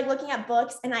 And we were like looking at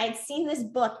books, and I had seen this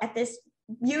book at this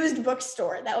used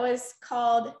bookstore that was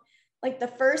called like The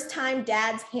First Time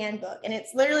Dad's Handbook. And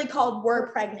it's literally called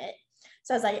We're Pregnant.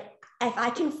 So I was like, if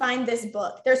I can find this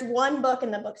book, there's one book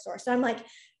in the bookstore. So I'm like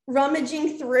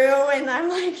rummaging through and I'm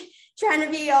like trying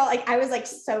to be all like, I was like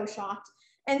so shocked.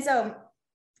 And so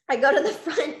I go to the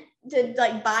front to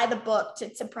like buy the book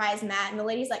to surprise Matt. And the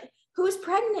lady's like, who's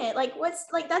pregnant? Like, what's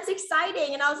like, that's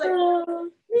exciting. And I was like,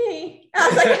 me. I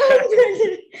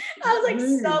was like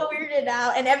so weirded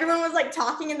out. And everyone was like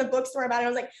talking in the bookstore about it. I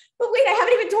was like, but wait, I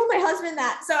haven't even told my husband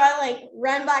that. So I like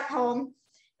ran back home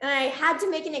and I had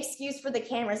to make an excuse for the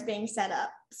cameras being set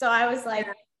up. So I was like,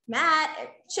 Matt, it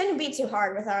shouldn't be too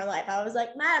hard with our life. I was like,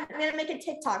 Matt, I'm going to make a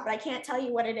TikTok, but I can't tell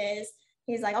you what it is.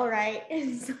 He's like, all right.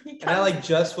 And so and I like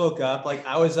just woke up. Like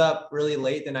I was up really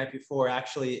late the night before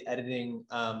actually editing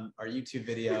our YouTube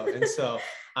video. And so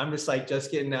I'm just like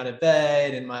just getting out of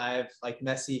bed and I have like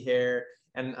messy hair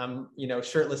and I'm, you know,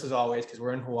 shirtless as always because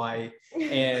we're in Hawaii.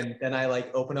 And then I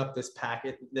like open up this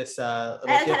packet, this little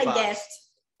gift box, gift.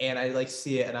 And I like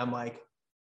see it and I'm like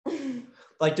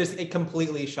just it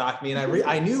completely shocked me. And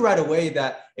I knew right away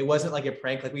that it wasn't like a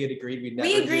prank. Like we had agreed we'd never.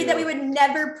 We agreed that we would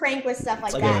never prank with stuff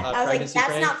like that. I was like, that's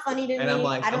prank. Not funny to me. I'm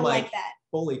like, I don't like that.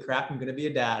 Holy crap, I'm gonna be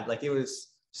a dad. Like it was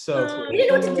so cool. We didn't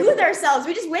know what to do with ourselves.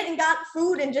 We just went and got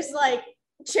food and just like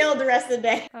chilled the rest of the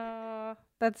day.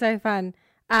 That's so fun.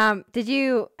 Did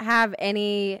you have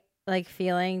any like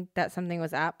feeling that something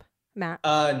was up, Matt?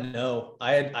 No.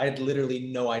 I had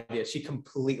literally no idea. She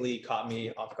completely caught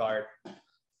me off guard.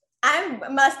 I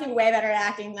must be way better at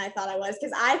acting than I thought I was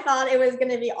because I thought it was going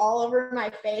to be all over my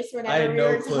face whenever we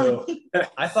were talking.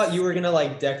 I thought you were going to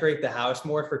like decorate the house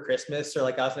more for Christmas or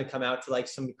like I was going to come out to like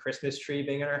some Christmas tree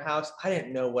being in our house. I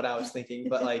didn't know what I was thinking,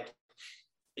 but like,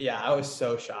 yeah, I was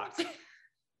so shocked.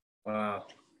 Wow.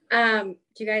 Do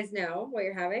you guys know what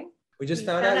you're having? We just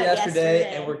found out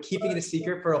yesterday and we're keeping it a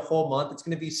secret for a whole month. It's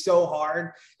going to be so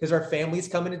hard because our family's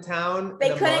coming to town.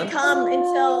 They couldn't come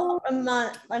until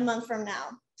a month from now.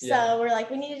 So we're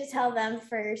like, we needed to tell them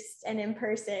first and in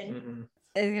person. Mm-mm.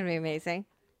 It's going to be amazing.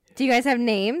 Do you guys have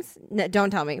names? No,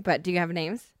 don't tell me, but do you have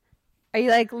names? Are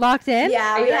you like locked in?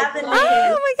 Yeah, we have the name.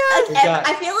 Oh my gosh.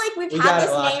 I feel like we've had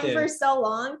this name for so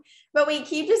long, but we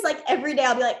keep just like every day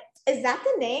I'll be like, is that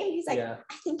the name? He's like, I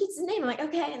think it's the name. I'm like,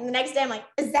 okay. And the next day I'm like,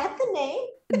 is that the name?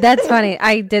 That's funny.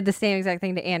 I did the same exact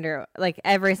thing to Andrew, like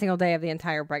every single day of the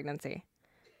entire pregnancy.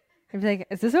 I'd be like,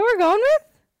 is this what we're going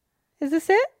with? Is this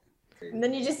it? And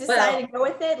then you just decided to go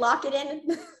with it, lock it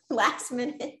in last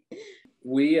minute.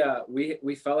 We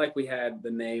felt like we had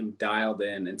the name dialed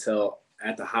in until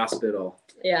at the hospital.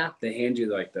 Yeah. They hand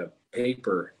you like the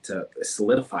paper to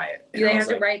solidify it. And they have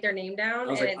to write their name down.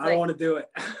 I was like, I don't want to do it.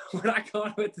 We're not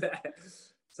going with that.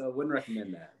 So I wouldn't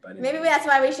recommend that. But maybe that's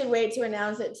why we should wait to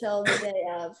announce it till the day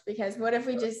of, because what if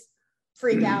we just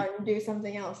freak out and do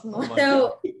something else?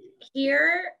 So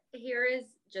here is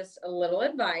just a little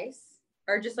advice,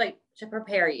 or just like to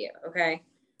prepare you, okay?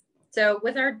 So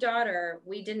with our daughter,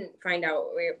 we didn't find out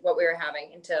what we were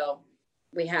having until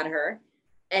we had her.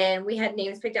 And we had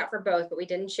names picked out for both, but we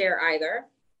didn't share either.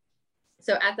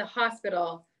 So at the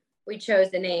hospital, we chose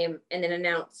the name and then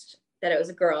announced that it was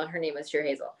a girl and her name was Drew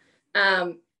Hazel.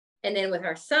 And then with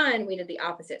our son, we did the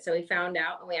opposite. So we found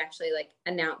out and we actually like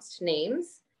announced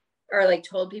names or like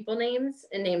told people names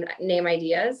and name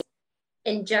ideas,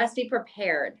 and just be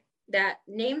prepared that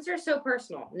names are so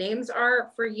personal. Names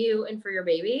are for you and for your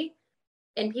baby,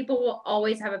 and people will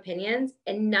always have opinions,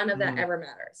 and none of that ever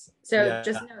matters. So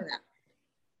just know that.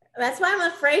 That's why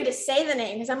I'm afraid to say the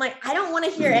name, because I'm like, I don't want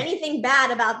to hear anything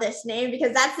bad about this name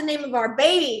because that's the name of our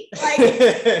baby.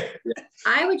 Like,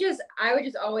 I would just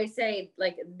always say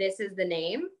like, this is the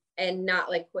name, and not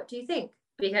like, what do you think?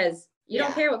 Because you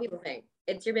don't care what people think.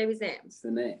 It's your baby's name. It's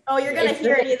the name. Oh, you're gonna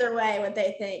hear it either way what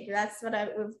they think. That's what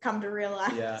we've come to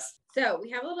realize. Yeah. So we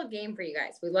have a little game for you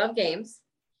guys. We love games.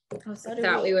 Oh, so do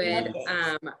Thought we would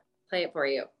play it for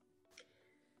you.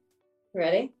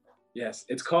 Ready? Yes,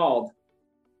 it's called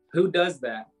Who Does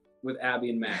That with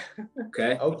Abby and Matt.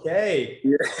 Okay. Okay.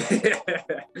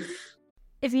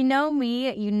 If you know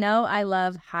me, you know I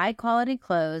love high quality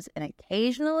clothes and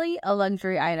occasionally a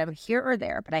luxury item here or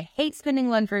there, but I hate spending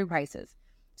luxury prices.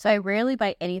 So I rarely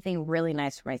buy anything really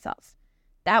nice for myself.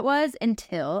 That was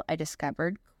until I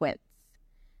discovered Quince.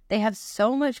 They have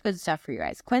so much good stuff for you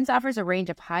guys. Quince offers a range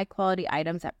of high-quality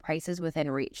items at prices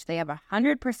within reach. They have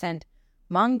 100%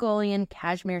 Mongolian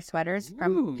cashmere sweaters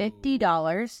from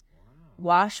 $50,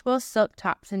 washable silk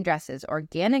tops and dresses,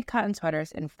 organic cotton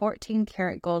sweaters, and 14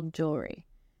 karat gold jewelry.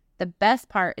 The best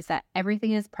part is that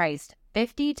everything is priced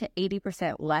 50 to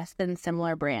 80% less than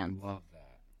similar brands. Love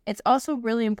that. It's also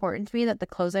really important to me that the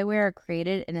clothes I wear are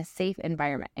created in a safe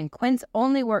environment, and Quince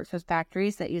only works with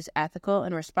factories that use ethical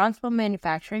and responsible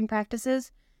manufacturing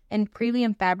practices and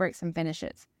premium fabrics and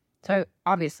finishes. So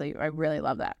obviously, I really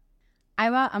love that. I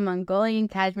bought a Mongolian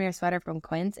cashmere sweater from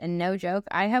Quince, and no joke,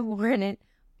 I have worn it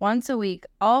once a week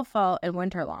all fall and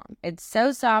winter long. It's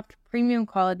so soft, premium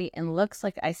quality, and looks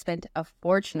like I spent a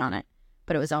fortune on it,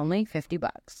 but it was only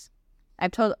 $50.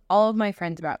 I've told all of my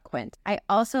friends about Quince. I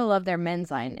also love their men's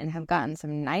line and have gotten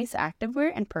some nice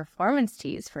activewear and performance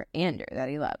tees for Andrew that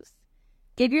he loves.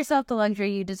 Give yourself the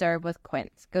luxury you deserve with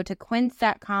Quince. Go to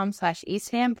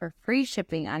quince.com/eastfam for free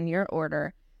shipping on your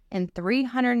order and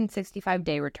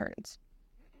 365-day returns.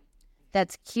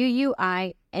 That's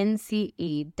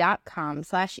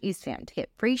QUINCE.com/eastfam to get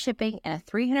free shipping and a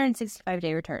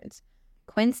 365-day returns.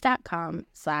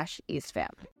 Quince.com/eastfam.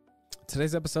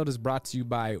 Today's episode is brought to you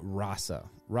by Rasa.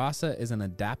 Rasa is an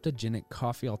adaptogenic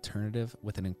coffee alternative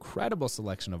with an incredible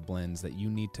selection of blends that you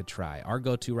need to try. Our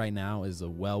go-to right now is a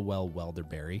Well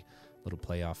Welderberry, little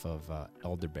play off of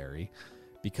elderberry,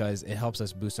 because it helps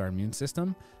us boost our immune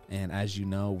system. And as you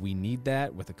know, we need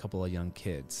that with a couple of young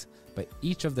kids. But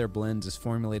each of their blends is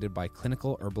formulated by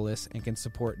clinical herbalists and can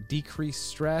support decreased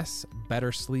stress,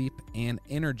 better sleep, and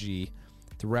energy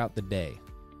throughout the day.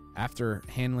 After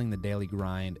handling the daily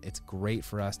grind, it's great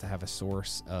for us to have a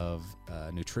source of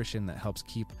nutrition that helps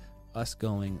keep us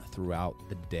going throughout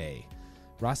the day.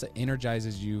 Rasa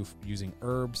energizes you using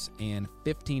herbs and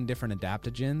 15 different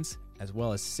adaptogens, as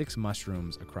well as 6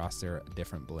 mushrooms across their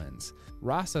different blends.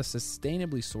 Rasa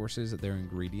sustainably sources their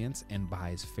ingredients and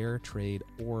buys fair trade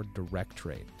or direct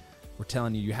trade. We're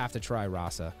telling you, you have to try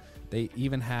Rasa. They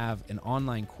even have an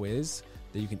online quiz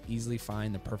that you can easily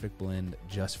find the perfect blend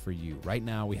just for you. Right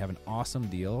now, we have an awesome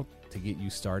deal to get you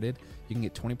started. You can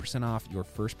get 20% off your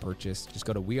first purchase. Just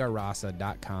go to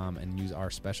wearerasa.com and use our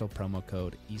special promo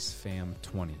code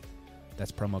EastFam20. That's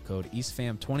promo code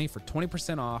EastFam20 for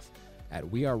 20% off at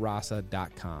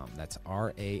wearerasa.com. That's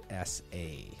RASA.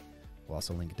 We'll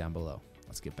also link it down below.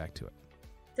 Let's get back to it.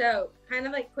 So, kind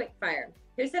of like quick fire.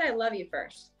 Who said I love you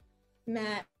first?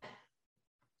 Matt.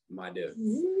 My dude.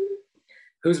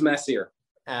 Who's messier?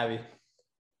 Abby.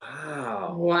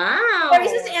 Wow. Wow. Are we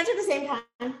supposed to answer at the same time?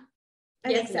 I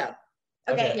Yes, think so. so.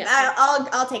 Okay, Okay.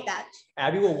 I'll take that.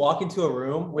 Abby will walk into a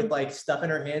room with like stuff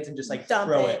in her hands and just like Dump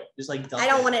throw it. it. Just like dump I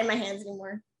don't want it in my hands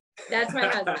anymore. That's my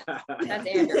husband. That's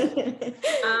Andrew.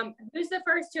 Who's the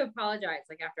first to apologize,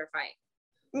 like after a fight?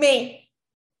 Me.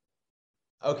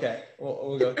 Okay,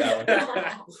 we'll go with that one.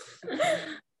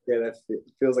 Yeah, that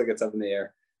feels like it's up in the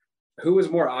air. Who was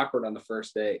more awkward on the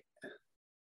first date?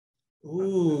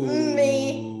 Ooh.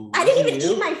 Me. I didn't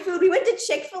even eat my food. We went to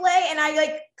Chick-fil-A and I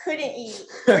like couldn't eat,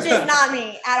 which is not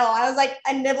me at all. I was like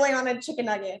nibbling on a chicken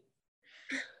nugget.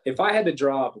 If I had to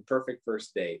draw up a perfect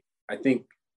first date, I think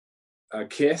a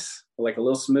kiss, like a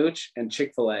little smooch, and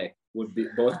Chick-fil-A would be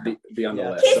on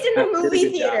the list. Kissed in a Did a movie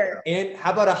good job, theater. bro. And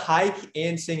how about a hike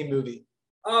and sing a movie?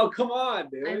 Oh, come on,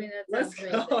 dude. I mean, that Let's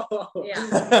sounds amazing. go.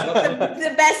 Yeah.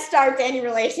 The best start to any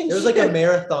relationship. It was like a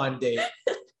marathon date.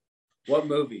 What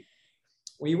movie?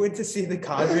 We went to see The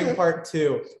Conjuring Part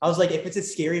 2. I was like, if it's a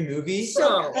scary movie,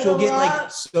 So she'll get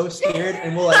like so scared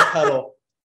and we'll like cuddle.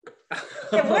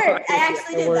 It worked. I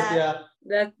actually It did worked, that.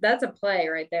 yeah. That's a play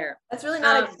right there. That's really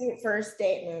not a cute first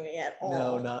date movie at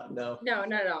all. No. No,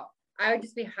 not at all. I would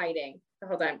just be hiding the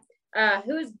whole time.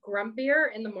 Who is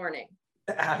grumpier in the morning?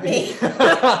 Abby.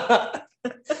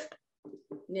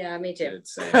 Yeah, me too.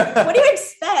 It's insane. What do you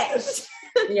expect?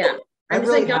 Yeah. I'm I'm just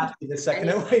really like, don't- happy the second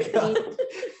I wake up.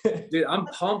 Dude, I'm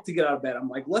pumped to get out of bed. I'm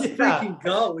like, let's Yeah. freaking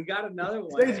go. We got another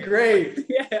one. Today's great.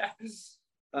 Yeah.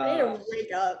 I need to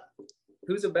wake up.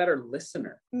 Who's a better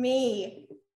listener? Me.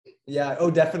 Yeah.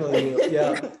 Oh, definitely.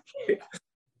 Yeah.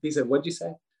 He said, what'd you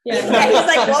say? Yeah, he's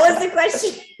like, what was the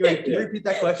question? Wait, can you repeat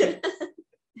that question?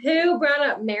 Who brought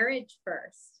up marriage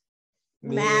first?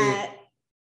 Me. Matt. I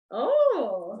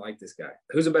Oh. like this guy.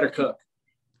 Who's a better cook?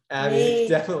 Abby. Me.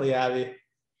 Definitely Abby.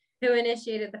 Who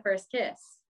initiated the first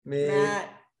kiss? Me. Matt.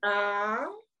 I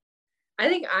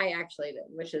think I actually did,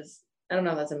 which is, I don't know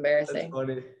if that's That's embarrassing.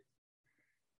 funny.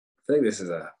 I think this is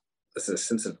a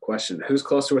sensitive question. Who's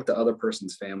closer with the other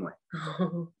person's family?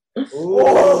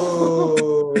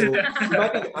 Ooh.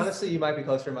 Honestly, you might be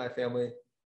closer to my family.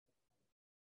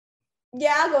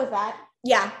 Yeah, I'll go with that.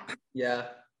 Yeah. Yeah.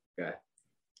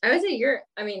 I would say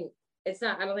it's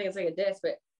not, I don't think it's like a diss,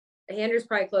 but Andrew's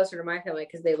probably closer to my family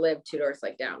because they live 2 doors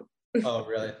like down. Oh,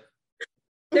 really?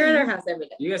 They're in our house every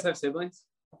day. You guys have siblings?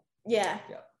 Yeah.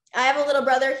 Yeah. I have a little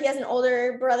brother. He has an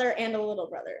older brother and a little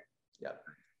brother.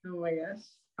 Oh my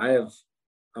gosh.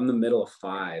 I'm the middle of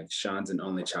 5. Sean's an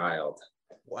only child.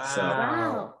 Wow. So-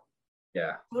 Wow.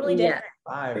 Yeah. Totally Yeah. different.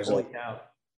 5. Holy cow.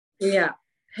 Yeah.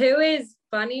 Who is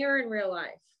funnier in real life?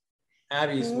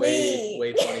 Abby's Me.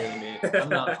 way funnier than me. I'm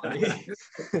not funny.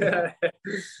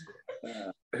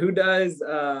 Who does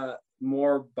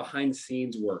more behind the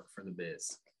scenes work for the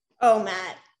biz? Oh,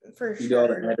 Matt, for You do all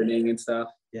the sure. editing and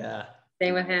stuff? Yeah.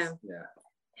 Same with him. Yeah.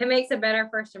 Who makes a better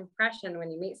first impression when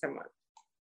you meet someone?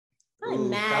 Hi, Ooh,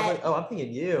 Matt. probably- I'm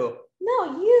thinking you.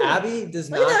 No, you. Abby does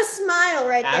Look at not. that smile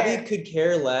right Abby there. could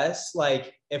care less.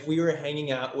 Like if we were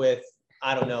hanging out with,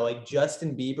 I don't know, like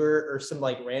Justin Bieber or some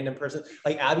like random person,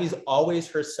 like Abby's always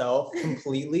herself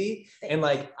completely. And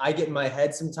like I get in my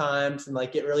head sometimes and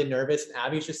like get really nervous. And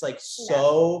Abby's just like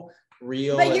so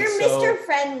real. But and you're so, Mr.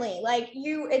 Friendly. Like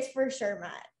you, it's for sure,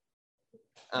 Matt.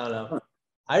 I don't know.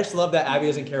 I just love that Abby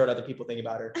doesn't care what other people think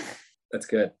about her. That's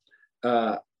good.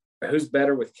 Who's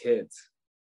better with kids?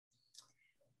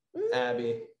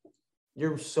 Abby,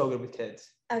 you're so good with kids.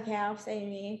 Okay, I'll say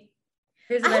me.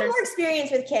 Who's I have better? more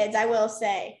experience with kids, I will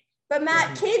say. But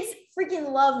Matt, Mhm. kids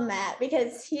freaking love Matt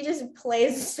because he just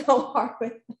plays so hard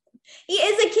with them. He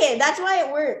is a kid. That's why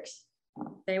it works.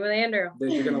 Same with Andrew.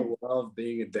 That you're gonna love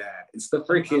being a dad. It's the I'm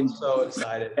freaking. so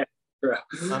excited.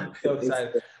 I'm so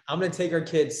excited. I'm gonna take our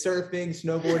kids surfing,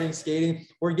 snowboarding, skating.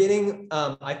 We're getting.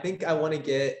 I think I want to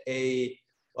get a.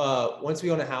 Once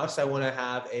we own a house, I want to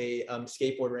have a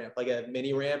skateboard ramp, like a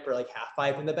mini ramp or like half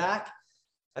pipe in the back.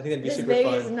 I think that'd be This super baby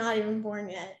is fun. not even born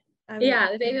yet.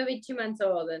 Yeah, the baby will be 2 months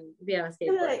old and be on a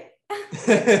skateboard.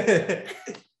 Like,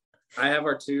 I have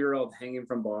our 2-year-old hanging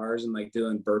from bars and like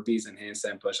doing burpees and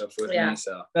handstand push-ups with Yeah. me.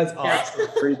 So That's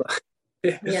awesome.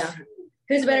 Yeah.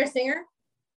 Who's a better singer?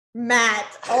 Matt.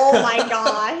 Oh my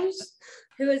gosh.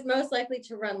 Who is most likely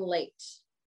to run late?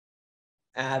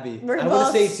 Abby, We're I would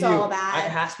both say to so you. bad.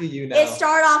 It has to be you now. It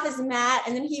started off as Matt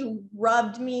and then he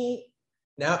rubbed me.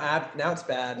 Now it's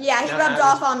bad. Yeah, he Now rubbed Abby's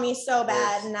off on me so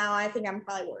bad. worse. And now I think I'm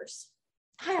probably worse.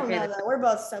 I don't Okay, know though. We're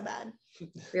both so bad. We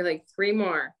have like 3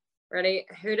 more. Ready?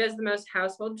 Who does the most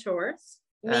household chores?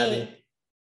 Me. Abby.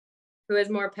 Who has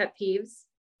more pet peeves?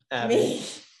 Abby.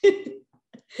 Me.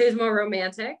 Who's more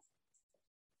romantic?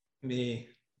 Me.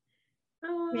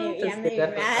 Oh, Maybe, that's yeah, good. maybe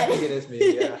Definitely. Matt. I think it is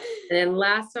me. Yeah. And then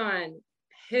last one.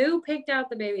 Who picked out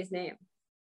the baby's name?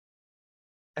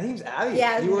 I think it's Abby.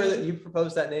 Yeah, it's me. You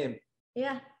proposed that name.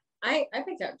 Yeah. I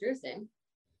picked out Drew's name.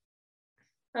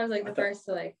 I was like the first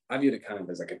to like. I viewed it kind of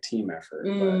as like a team effort.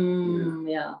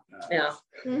 Yeah. But, Yeah.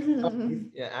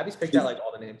 Yeah, Abby's picked out like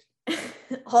all the names.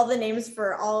 All the names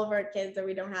for all of our kids that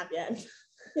we don't have yet.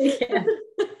 Yeah.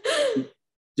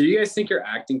 Do you guys think your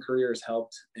acting career has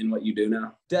helped in what you do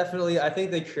now? Definitely. I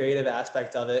think the creative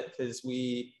aspect of it, because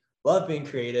we love being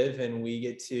creative and we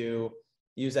get to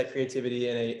use that creativity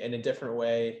in a different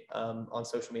way on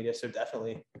social media. So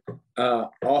definitely.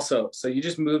 Also, so you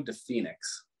just moved to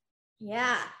Phoenix.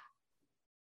 Yeah.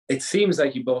 It seems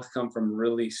like you both come from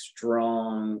really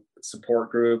strong support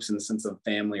groups in the sense of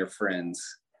family or friends.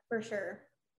 For sure.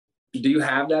 Do you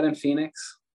have that in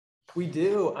Phoenix? We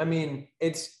do. I mean,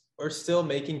 we're still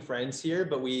making friends here,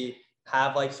 but we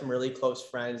have like some really close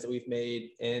friends that we've made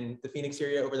in the Phoenix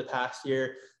area over the past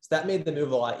year. So that made the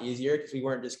move a lot easier because we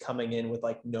weren't just coming in with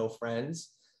like no friends.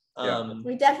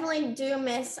 We definitely do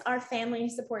miss our family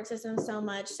support system so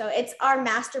much. So it's our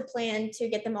master plan to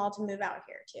get them all to move out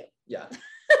here too. Yeah.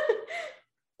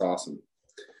 Awesome.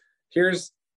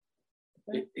 Here's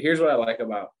what I like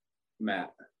about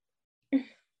Matt.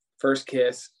 First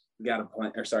kiss, got a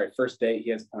plan, or sorry, first date, he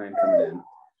has a plan coming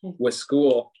in. With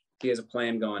school, he has a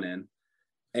plan going in.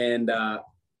 And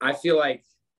I feel like,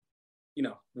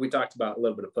 we talked about a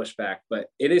little bit of pushback, but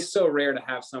it is so rare to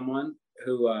have someone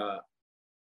who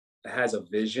has a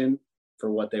vision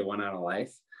for what they want out of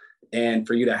life. And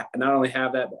for you to not only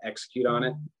have that, but execute on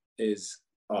it is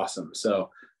awesome.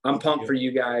 So I'm pumped for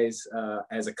you guys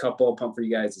as a couple, pumped for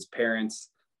you guys as parents,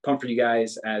 pumped for you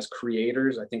guys as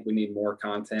creators. I think we need more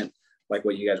content like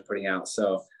what you guys are putting out.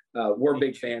 So we're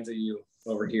big fans of you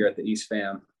over here at the East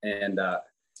Fam, and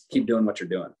keep doing what you're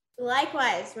doing.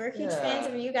 Likewise, we're huge fans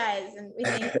of you guys, and we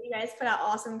think you guys put out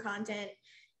awesome content.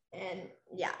 And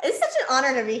yeah, it's such an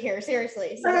honor to be here,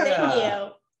 seriously. So thank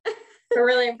you. We're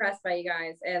really impressed by you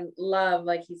guys and love,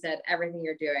 like he said, everything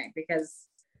you're doing, because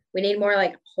we need more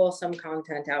like wholesome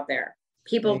content out there.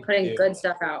 People putting good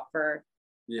stuff out for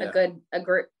a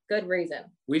good reason.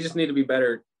 We just need to be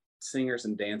better singers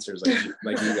and dancers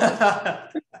like you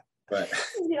guys. But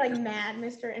Be like mad,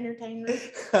 Mr. Entertainment.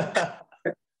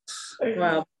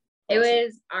 Well, It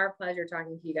was our pleasure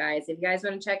talking to you guys. If you guys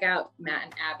want to check out Matt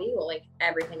and Abby, we'll link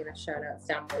everything in the show notes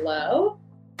down below.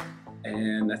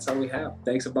 And that's all we have.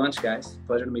 Thanks a bunch, guys.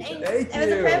 Pleasure to meet you. Thank you. It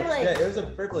was a privilege. Yeah, it was a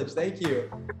privilege. Thank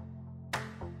you.